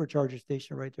Tesla supercharger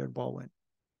station right there in Baldwin.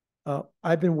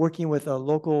 I've been working with a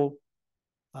local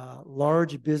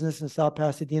large business in South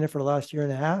Pasadena for the last year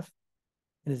and a half,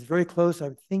 and it's very close. I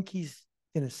think he's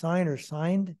going to sign or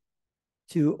signed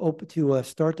to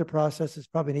start the process. It's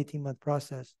probably an 18-month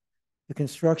process. The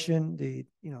construction, the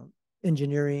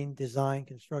engineering, design,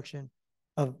 construction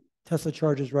of Tesla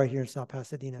chargers right here in South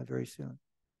Pasadena very soon.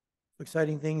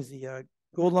 Exciting things. The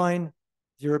Gold Line,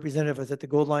 the representative was at the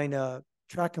Gold Line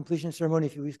track completion ceremony a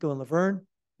few weeks ago in Laverne.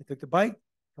 I took the bike,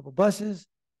 a couple buses,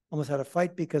 almost had a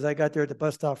fight because I got there at the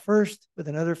bus stop first with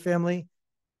another family,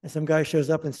 and some guy shows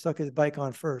up and stuck his bike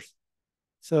on first.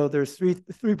 So there's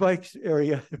three bikes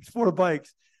area. There's 4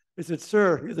 bikes. I said,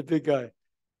 sir, he's a big guy.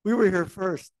 We were here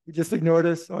first. He just ignored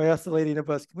us. So I asked the lady in the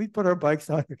bus, can we put our bikes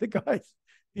on here? The guy's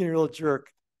being a real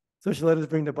jerk. So she let us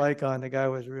bring the bike on. The guy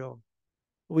was real.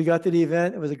 We got to the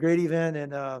event. It was a great event.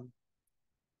 And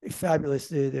fabulous.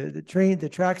 The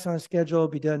track's on schedule,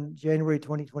 be done January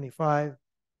 2025.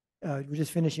 We're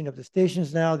just finishing up the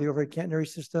stations now, the overhead catenary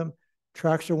system.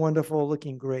 Tracks are wonderful,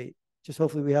 looking great. Just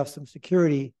hopefully we have some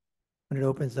security when it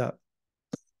opens up.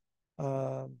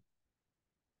 A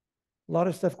lot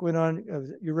of stuff going on.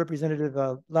 Your representative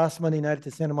last Monday night at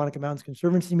the Santa Monica Mountains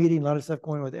Conservancy meeting, a lot of stuff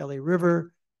going on with LA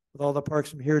River, with all the parks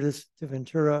from here to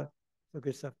Ventura. So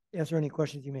good stuff. Answer any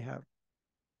questions you may have,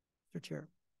 Mr. Chair.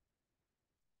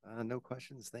 No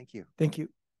questions. Thank you. Thank you.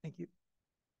 Thank you.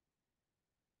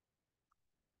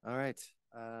 All right.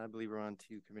 I believe we're on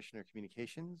to Commissioner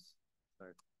Communications.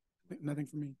 Sorry. Nothing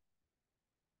for me.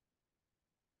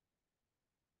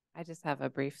 I just have a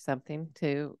brief something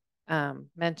to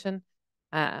mention.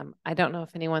 I don't know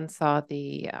if anyone saw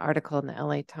the article in the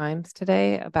LA Times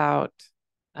today about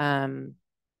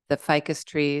the ficus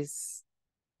trees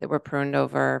that were pruned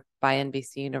over by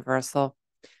NBC Universal.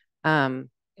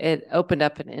 It opened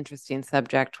up an interesting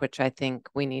subject, which I think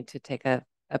we need to take a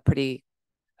pretty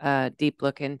deep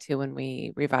look into when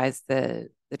we revise the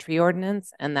tree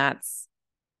ordinance, and that's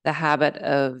the habit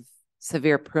of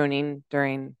severe pruning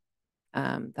during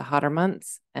the hotter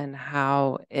months, and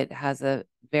how it has a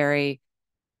very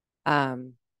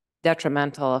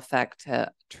detrimental effect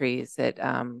to trees. It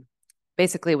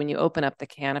basically, when you open up the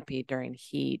canopy during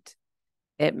heat,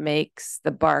 it makes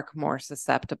the bark more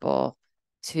susceptible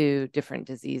to different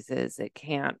diseases.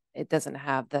 It doesn't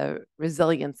have the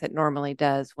resilience it normally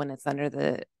does when it's under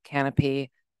the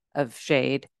canopy of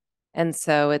shade. And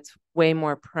so it's way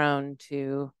more prone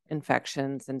to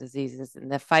infections and diseases.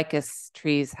 And the ficus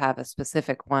trees have a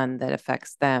specific one that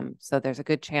affects them. So there's a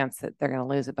good chance that they're going to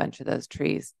lose a bunch of those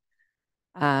trees.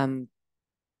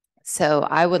 So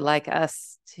I would like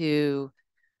us to,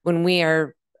 when we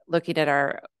are looking at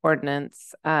our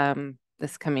ordinance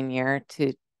this coming year,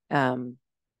 to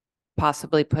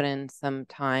possibly put in some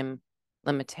time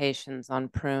limitations on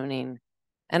pruning,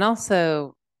 and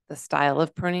also the style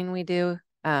of pruning we do.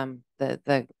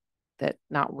 That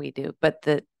not we do, but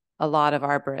that a lot of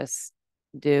arborists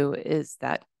do, is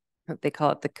that they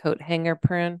call it the coat hanger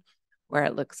prune, where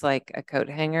it looks like a coat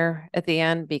hanger at the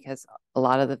end because a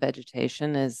lot of the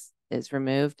vegetation is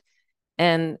removed.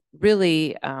 And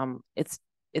really,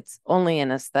 it's only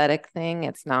an aesthetic thing.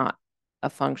 It's not a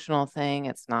functional thing.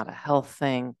 It's not a health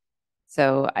thing.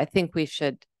 So I think we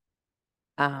should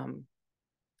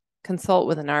consult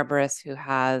with an arborist who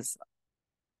has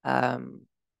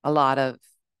a lot of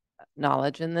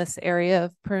knowledge in this area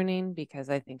of pruning, because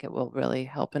I think it will really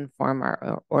help inform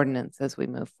our ordinance as we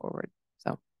move forward.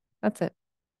 So that's it.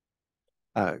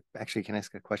 Actually, can I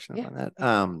ask a question on that?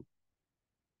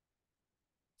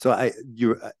 So I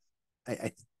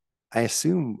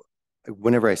assume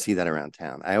whenever I see that around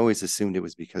town, I always assumed it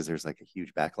was because there's like a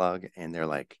huge backlog and they're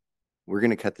like, we're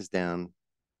going to cut this down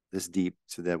this deep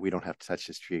so that we don't have to touch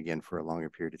this tree again for a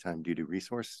longer period of time due to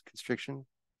resource constriction.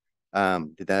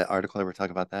 Did that article ever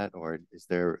talk about that, or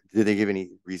did they give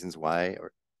any reasons why?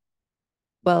 Or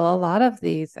well, a lot of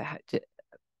these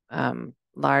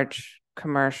large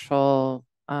commercial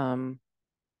well,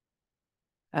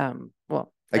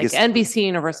 I guess NBC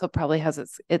Universal probably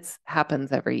has it's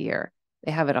happens every year.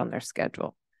 They have it on their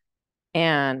schedule.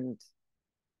 And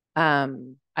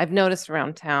I've noticed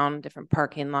around town, different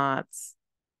parking lots.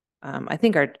 I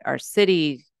think our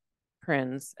city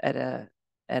prunes at a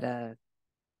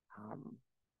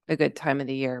good time of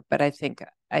the year, but I think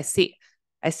I see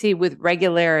with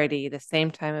regularity the same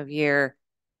time of year,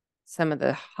 some of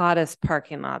the hottest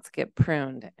parking lots get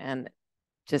pruned and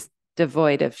just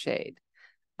devoid of shade.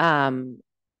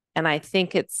 And I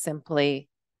think it's simply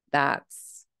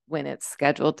that's when it's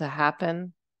scheduled to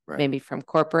happen, right? Maybe from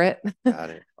corporate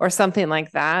or something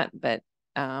like that. But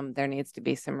there needs to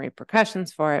be some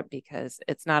repercussions for it, because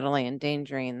it's not only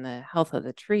endangering the health of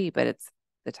the tree, but it's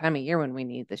the time of year when we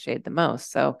need the shade the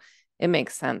most. So it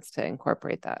makes sense to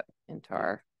incorporate that into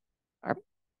our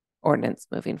ordinance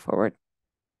moving forward.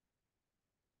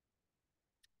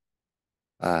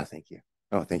 Thank you.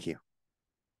 Oh, thank you.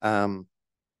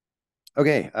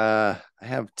 Okay, I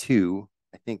have two.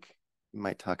 I think you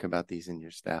might talk about these in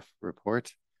your staff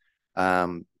report.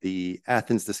 The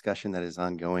Athens discussion that is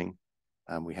ongoing.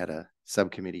 We had a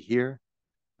subcommittee here.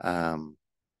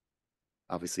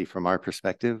 Obviously, from our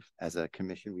perspective as a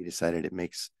commission, we decided it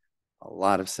makes a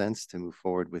lot of sense to move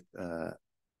forward with, the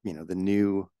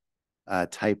new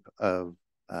type of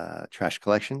trash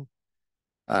collection.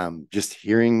 Just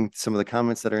hearing some of the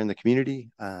comments that are in the community,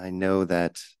 I know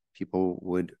that people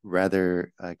would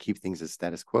rather keep things as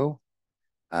status quo.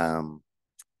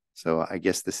 So I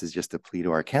guess this is just a plea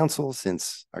to our council,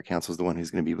 since our council is the one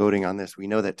who's going to be voting on this. We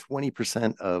know that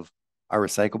 20% of our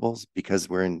recyclables, because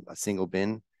we're in a single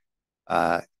bin,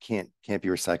 can't be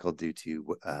recycled due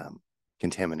to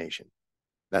contamination.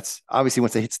 That's obviously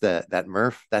once it hits that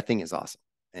MRF, that thing is awesome,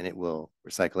 and it will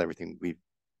recycle everything.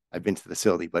 I've been to the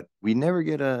facility, but we never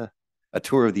get a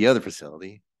tour of the other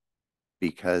facility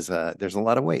because there's a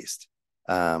lot of waste.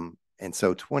 And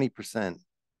so 20%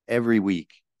 every week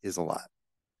is a lot.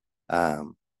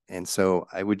 And so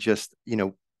I would just,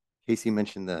 Casey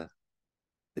mentioned the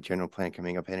general plan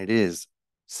coming up, and it is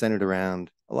centered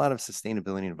around a lot of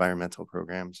sustainability and environmental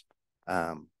programs.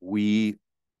 We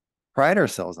pride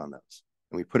ourselves on those,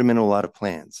 and we put them into a lot of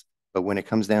plans. But when it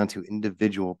comes down to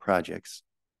individual projects,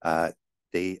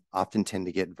 they often tend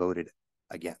to get voted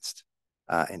against.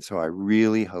 And so I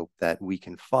really hope that we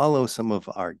can follow some of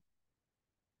our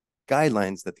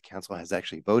guidelines that the council has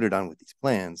actually voted on with these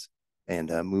plans and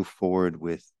move forward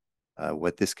with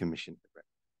what this commission.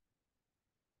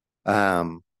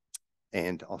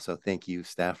 And also thank you,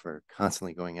 staff, for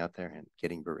constantly going out there and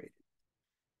getting berated.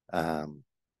 And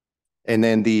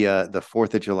then the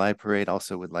 4th of July parade,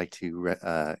 also would like to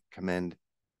commend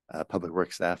Public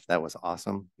Works staff. That was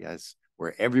awesome. You guys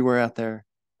were everywhere out there.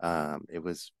 It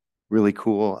was really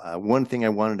cool. One thing I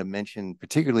wanted to mention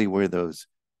particularly were those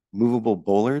movable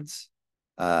bollards.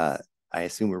 I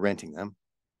assume we're renting them,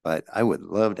 but I would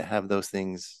love to have those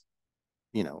things,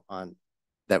 on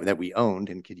that we owned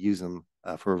and could use them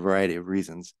for a variety of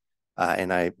reasons.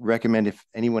 And I recommend, if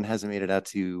anyone hasn't made it out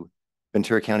to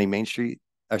Ventura City Main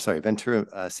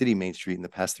Street in the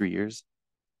past 3 years,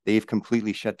 they've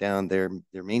completely shut down their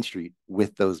main street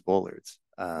with those bollards,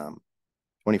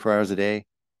 24 hours a day.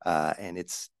 And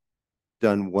it's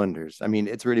done wonders. I mean,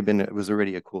 it was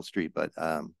already a cool street, but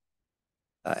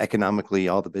economically,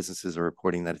 all the businesses are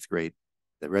reporting that it's great.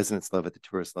 The residents love it, the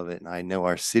tourists love it, and I know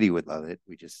our city would love it.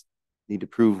 We just need to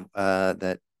prove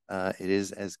that it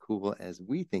is as cool as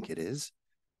we think it is.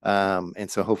 And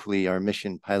so hopefully our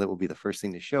mission pilot will be the first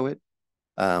thing to show it.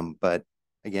 But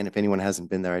again, if anyone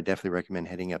hasn't been there, I definitely recommend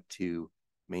heading up to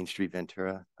Main Street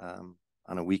Ventura on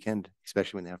a weekend,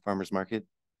 especially when they have farmers market.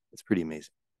 It's pretty amazing.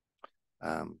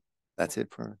 That's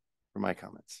it for my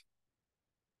comments.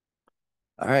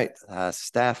 All right,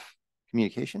 staff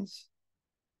communications.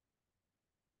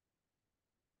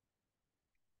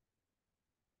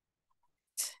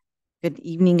 Good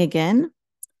evening again.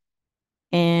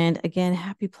 And again,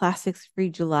 happy Plastics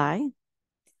Free July.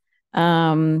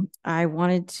 I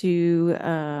wanted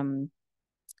to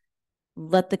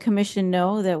let the commission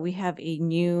know that we have a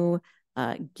new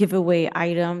giveaway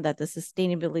item that the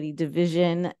Sustainability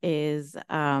Division is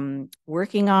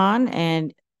working on.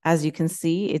 And as you can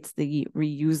see, it's the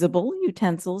reusable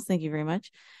utensils. Thank you very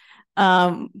much.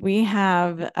 We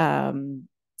have, I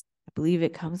believe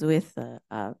it comes with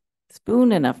a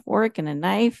spoon and a fork and a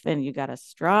knife, and you got a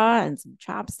straw and some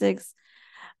chopsticks.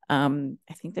 I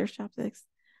think there's chopsticks.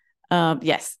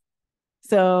 Yes.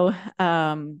 So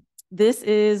this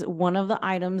is one of the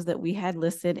items that we had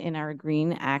listed in our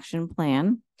green action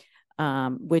plan,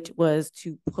 which was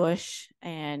to push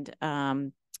and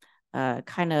kind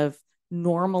of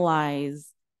normalize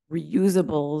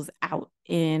reusables out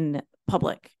in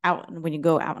public, out when you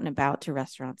go out and about to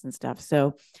restaurants and stuff.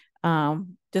 So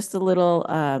just a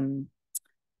little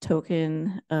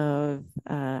token of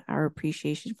our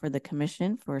appreciation for the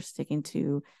commission for sticking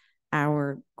to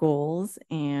our goals,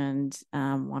 and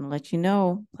want to let you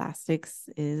know plastics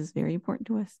is very important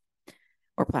to us,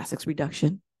 or plastics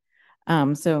reduction.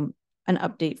 So an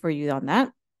update for you on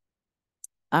that.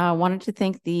 I wanted to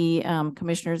thank the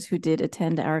commissioners who did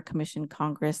attend our commission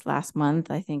congress last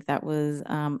month. I think that was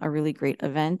a really great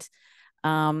event.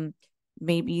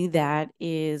 Maybe that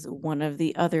is one of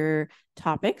the other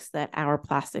topics that our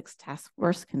plastics task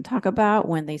force can talk about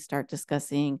when they start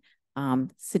discussing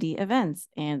city events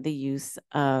and the use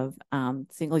of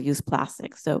single-use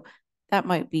plastic. So that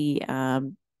might be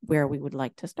where we would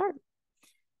like to start.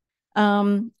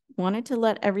 Wanted to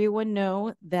let everyone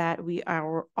know that we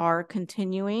are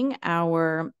continuing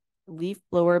our leaf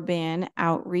blower ban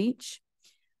outreach.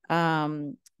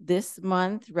 This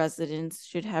month, residents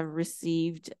should have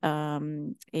received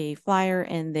a flyer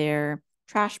in their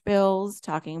trash bills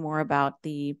talking more about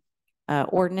the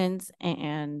ordinance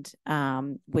and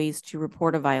ways to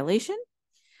report a violation.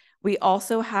 We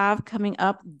also have coming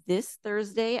up this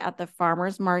Thursday at the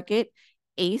farmers market,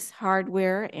 Ace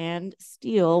Hardware and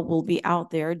Steel will be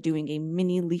out there doing a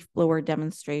mini leaf blower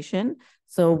demonstration.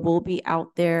 So we'll be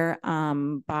out there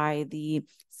by the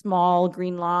small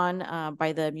green lawn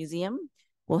by the museum.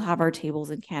 We'll have our tables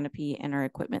and canopy and our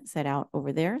equipment set out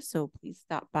over there. So please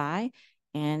stop by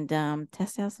and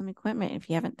test out some equipment if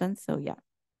you haven't done so yet.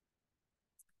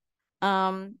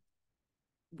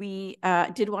 We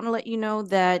did want to let you know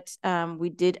that we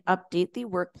did update the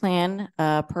work plan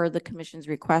per the commission's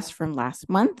request from last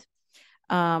month.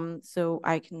 So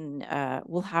I can,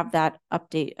 we'll have that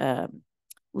update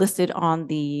listed on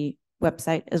the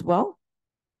website as well.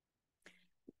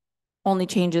 Only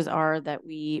changes are that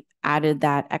we added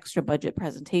that extra budget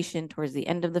presentation towards the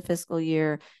end of the fiscal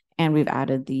year, and we've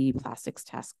added the plastics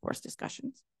task force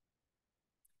discussions.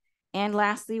 And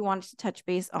lastly, wanted to touch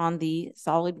base on the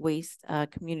solid waste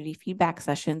community feedback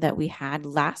session that we had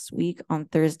last week on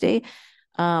Thursday.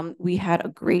 We had a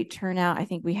great turnout. I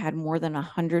think we had more than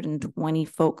 120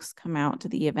 folks come out to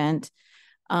the event.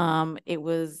 It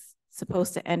was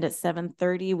supposed to end at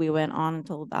 7:30. We went on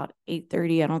until about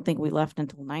 8:30. I don't think we left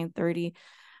until 9:30.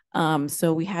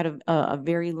 So we had a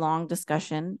very long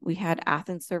discussion. We had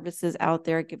Athens Services out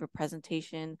there give a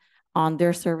presentation on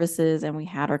their services, and we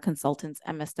had our consultants,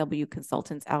 MSW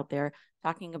consultants, out there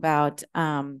talking about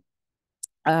the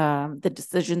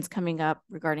decisions coming up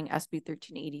regarding SB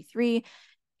 1383.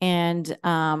 And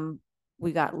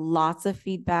we got lots of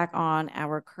feedback on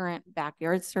our current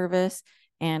backyard service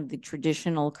and the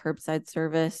traditional curbside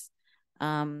service.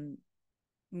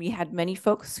 We had many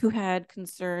folks who had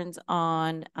concerns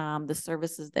on the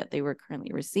services that they were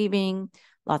currently receiving.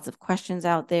 Lots of questions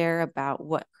out there about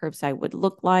what curbside would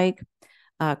look like,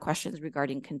 questions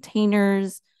regarding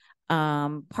containers,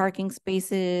 parking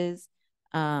spaces,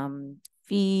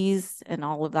 fees, and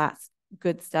all of that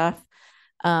good stuff.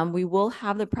 We will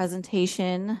have the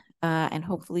presentation and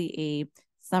hopefully a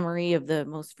summary of the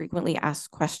most frequently asked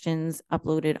questions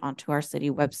uploaded onto our city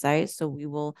website. So we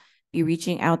will be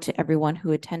reaching out to everyone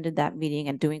who attended that meeting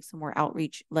and doing some more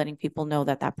outreach, letting people know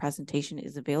that that presentation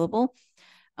is available.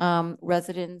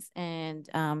 Residents and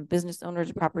business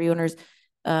owners, property owners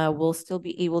will still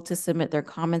be able to submit their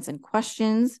comments and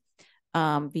questions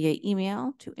via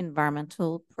email to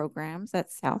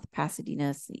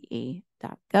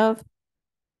environmentalprograms@southpasadenaca.gov.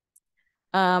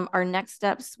 Our next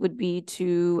steps would be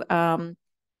to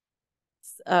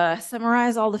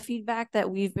summarize all the feedback that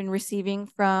we've been receiving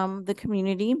from the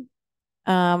community.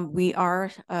 We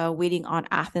are waiting on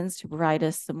Athens to provide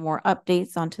us some more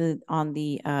updates on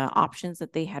the options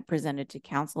that they had presented to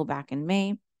council back in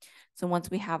May. So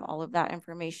once we have all of that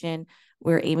information,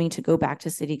 we're aiming to go back to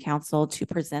city council to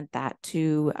present that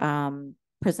to them.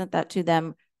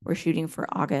 We're shooting for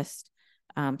August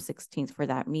 16th for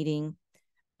that meeting.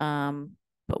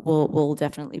 But we'll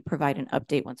definitely provide an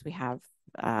update once we have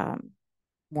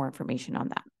more information on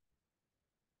that.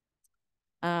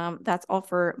 That's all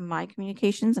for my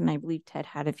communications, and I believe Ted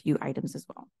had a few items as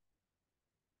well.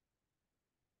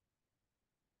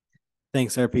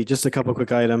 Thanks, RP. Just a couple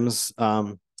quick items.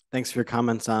 Thanks for your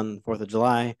comments on 4th of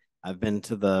July. I've been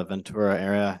to the Ventura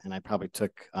area, and I probably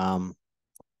took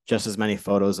just as many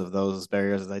photos of those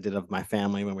barriers as I did of my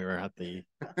family when we were at the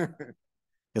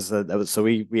because that was, so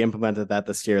we implemented that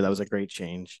this year. That was a great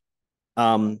change.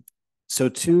 So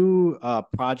two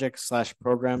projects /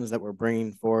 programs that we're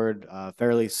bringing forward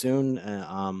fairly soon.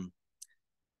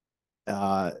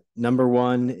 Number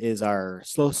one is our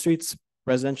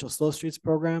residential slow streets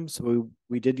program. So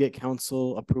we did get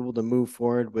council approval to move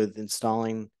forward with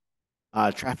installing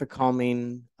traffic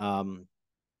calming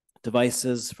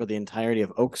devices for the entirety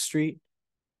of Oak Street.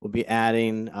 We'll be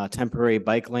adding temporary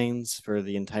bike lanes for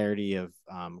the entirety of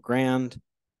Grand,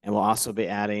 and we'll also be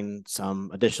adding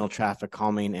some additional traffic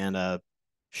calming and a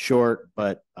short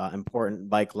but important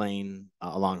bike lane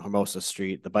along Hermosa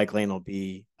Street. The bike lane will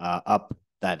be up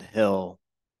that hill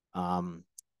from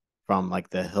like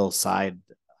the hillside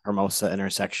Hermosa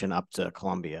intersection up to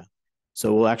Columbia.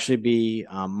 So we'll actually be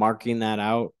marking that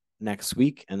out next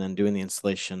week and then doing the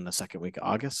installation the second week of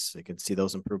August. So you can see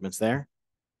those improvements there.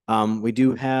 We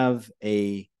do have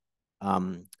a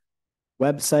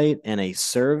website and a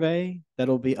survey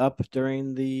that'll be up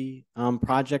during the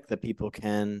project that people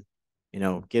can,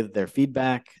 give their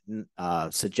feedback,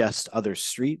 suggest other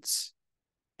streets.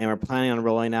 And we're planning on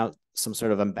rolling out some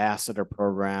sort of ambassador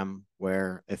program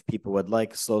where if people would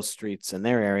like slow streets in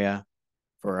their area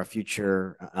for a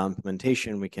future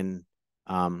implementation, we can,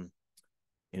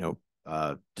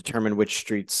 determine which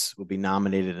streets will be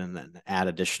nominated and then add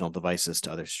additional devices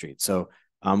to other streets. So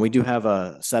we do have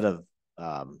a set of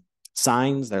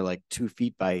signs. They're like 2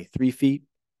 feet by 3 feet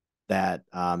that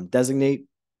designate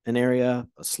an area,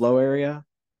 a slow area.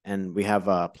 And we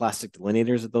have plastic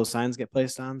delineators that those signs get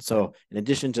placed on. So in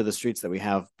addition to the streets that we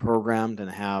have programmed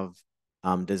and have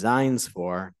designs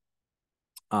for,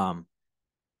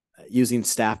 using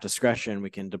staff discretion,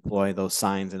 we can deploy those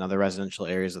signs in other residential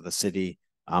areas of the city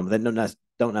that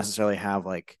don't necessarily have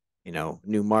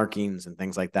new markings and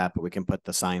things like that, but we can put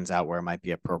the signs out where it might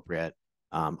be appropriate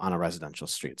on a residential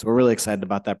street. So we're really excited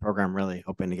about that program, really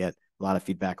hoping to get a lot of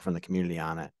feedback from the community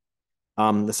on it.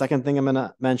 The second thing I'm going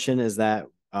to mention is that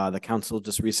the council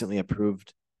just recently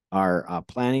approved our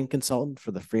planning consultant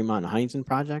for the Fremont and Huntington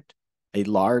project. A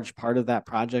large part of that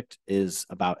project is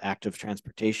about active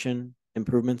transportation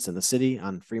improvements in the city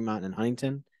on Fremont and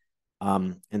Huntington.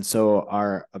 And so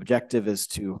our objective is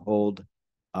to hold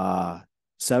a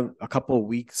couple of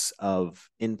weeks of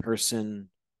in-person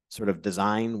sort of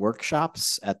design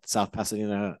workshops at the South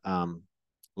Pasadena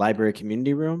Library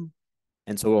Community Room.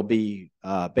 And so we'll be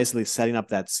basically setting up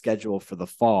that schedule for the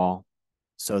fall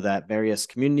so that various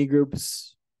community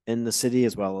groups in the city,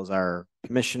 as well as our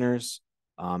commissioners,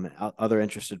 other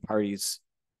interested parties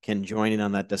can join in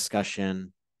on that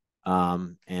discussion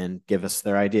and give us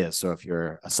their ideas. So if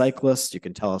you're a cyclist, you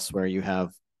can tell us where you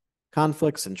have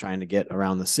conflicts in trying to get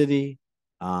around the city.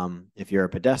 If you're a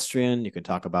pedestrian, you can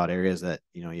talk about areas that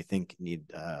you think need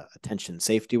attention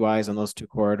safety-wise on those two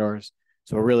corridors.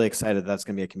 So we're really excited that's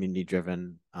going to be a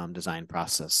community-driven design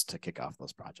process to kick off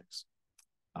those projects.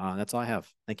 That's all I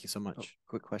have. Thank you so much. Oh,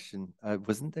 quick question.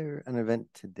 Wasn't there an event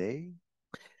today?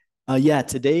 Yeah,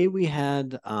 today we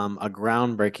had a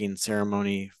groundbreaking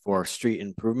ceremony for street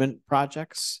improvement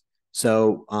projects.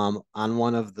 So on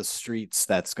one of the streets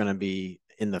that's going to be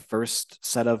in the first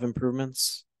set of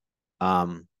improvements,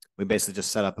 we basically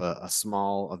just set up a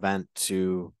small event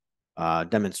to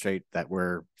demonstrate that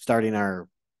we're starting our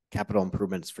capital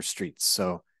improvements for streets.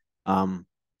 So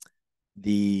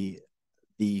the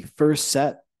first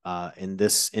set in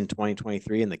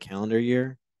 2023 in the calendar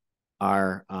year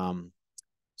are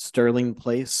Sterling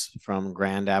Place from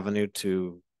Grand Avenue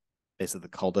to basically the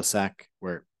cul-de-sac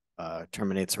where it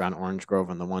terminates around Orange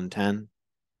Grove on the 110.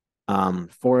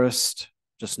 Forest,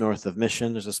 just north of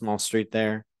Mission, there's a small street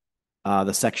there.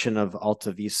 The section of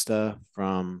Alta Vista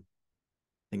from,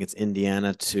 I think it's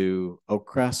Indiana to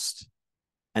Oakcrest.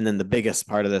 And then the biggest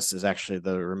part of this is actually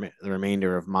the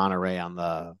remainder of Monterey on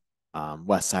the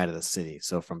west side of the city.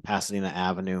 So from Pasadena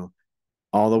Avenue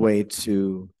all the way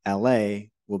to LA,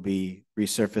 we'll be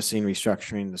resurfacing,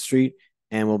 restructuring the street,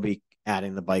 and we'll be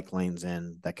adding the bike lanes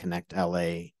in that connect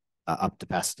LA up to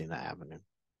Pasadena Avenue.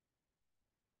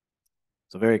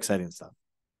 So very exciting stuff.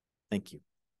 Thank you.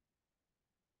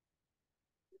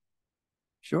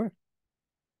 Sure. I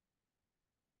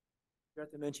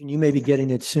forgot to mention, you may be getting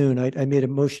it soon. I made a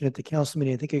motion at the council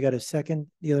meeting. I think I got a second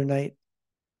the other night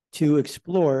to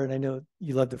explore, and I know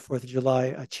you love the 4th of July,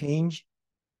 a change.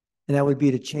 And that would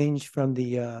be to change from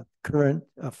the current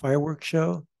fireworks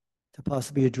show to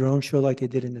possibly a drone show like they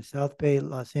did in the South Bay,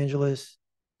 Los Angeles,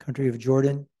 country of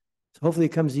Jordan. So hopefully it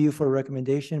comes to you for a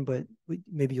recommendation, but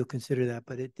maybe you'll consider that.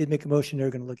 But it did make a motion.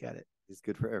 They're going to look at it. It's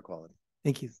good for air quality.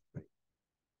 Thank you.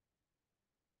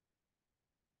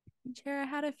 Chair, I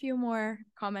had a few more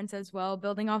comments as well,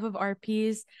 building off of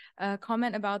RP's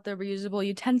comment about the reusable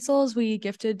utensils. We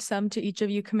gifted some to each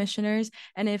of you commissioners,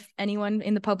 and if anyone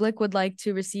in the public would like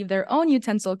to receive their own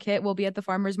utensil kit, we'll be at the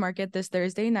farmers market this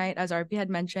Thursday night, as RP had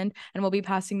mentioned, and we'll be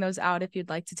passing those out if you'd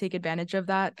like to take advantage of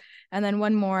that. And then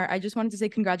one more, I just wanted to say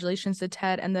congratulations to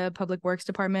Ted and the Public Works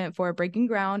Department for breaking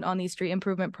ground on these street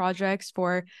improvement projects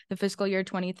for the fiscal year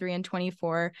 23 and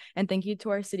 24. And thank you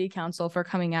to our city council for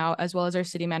coming out, as well as our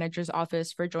city manager's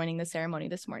office for joining the ceremony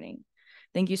this morning.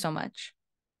 Thank you so much.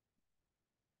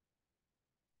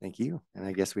 Thank you. And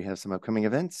I guess we have some upcoming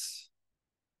events.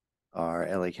 Our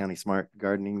LA County Smart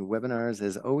Gardening webinars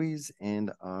as always,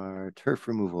 and our turf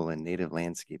removal and native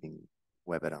landscaping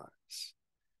webinars.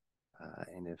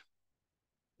 And if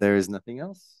there is nothing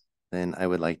else, then I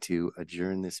would like to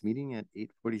adjourn this meeting at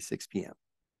 8:46 p.m.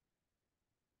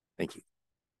 Thank you.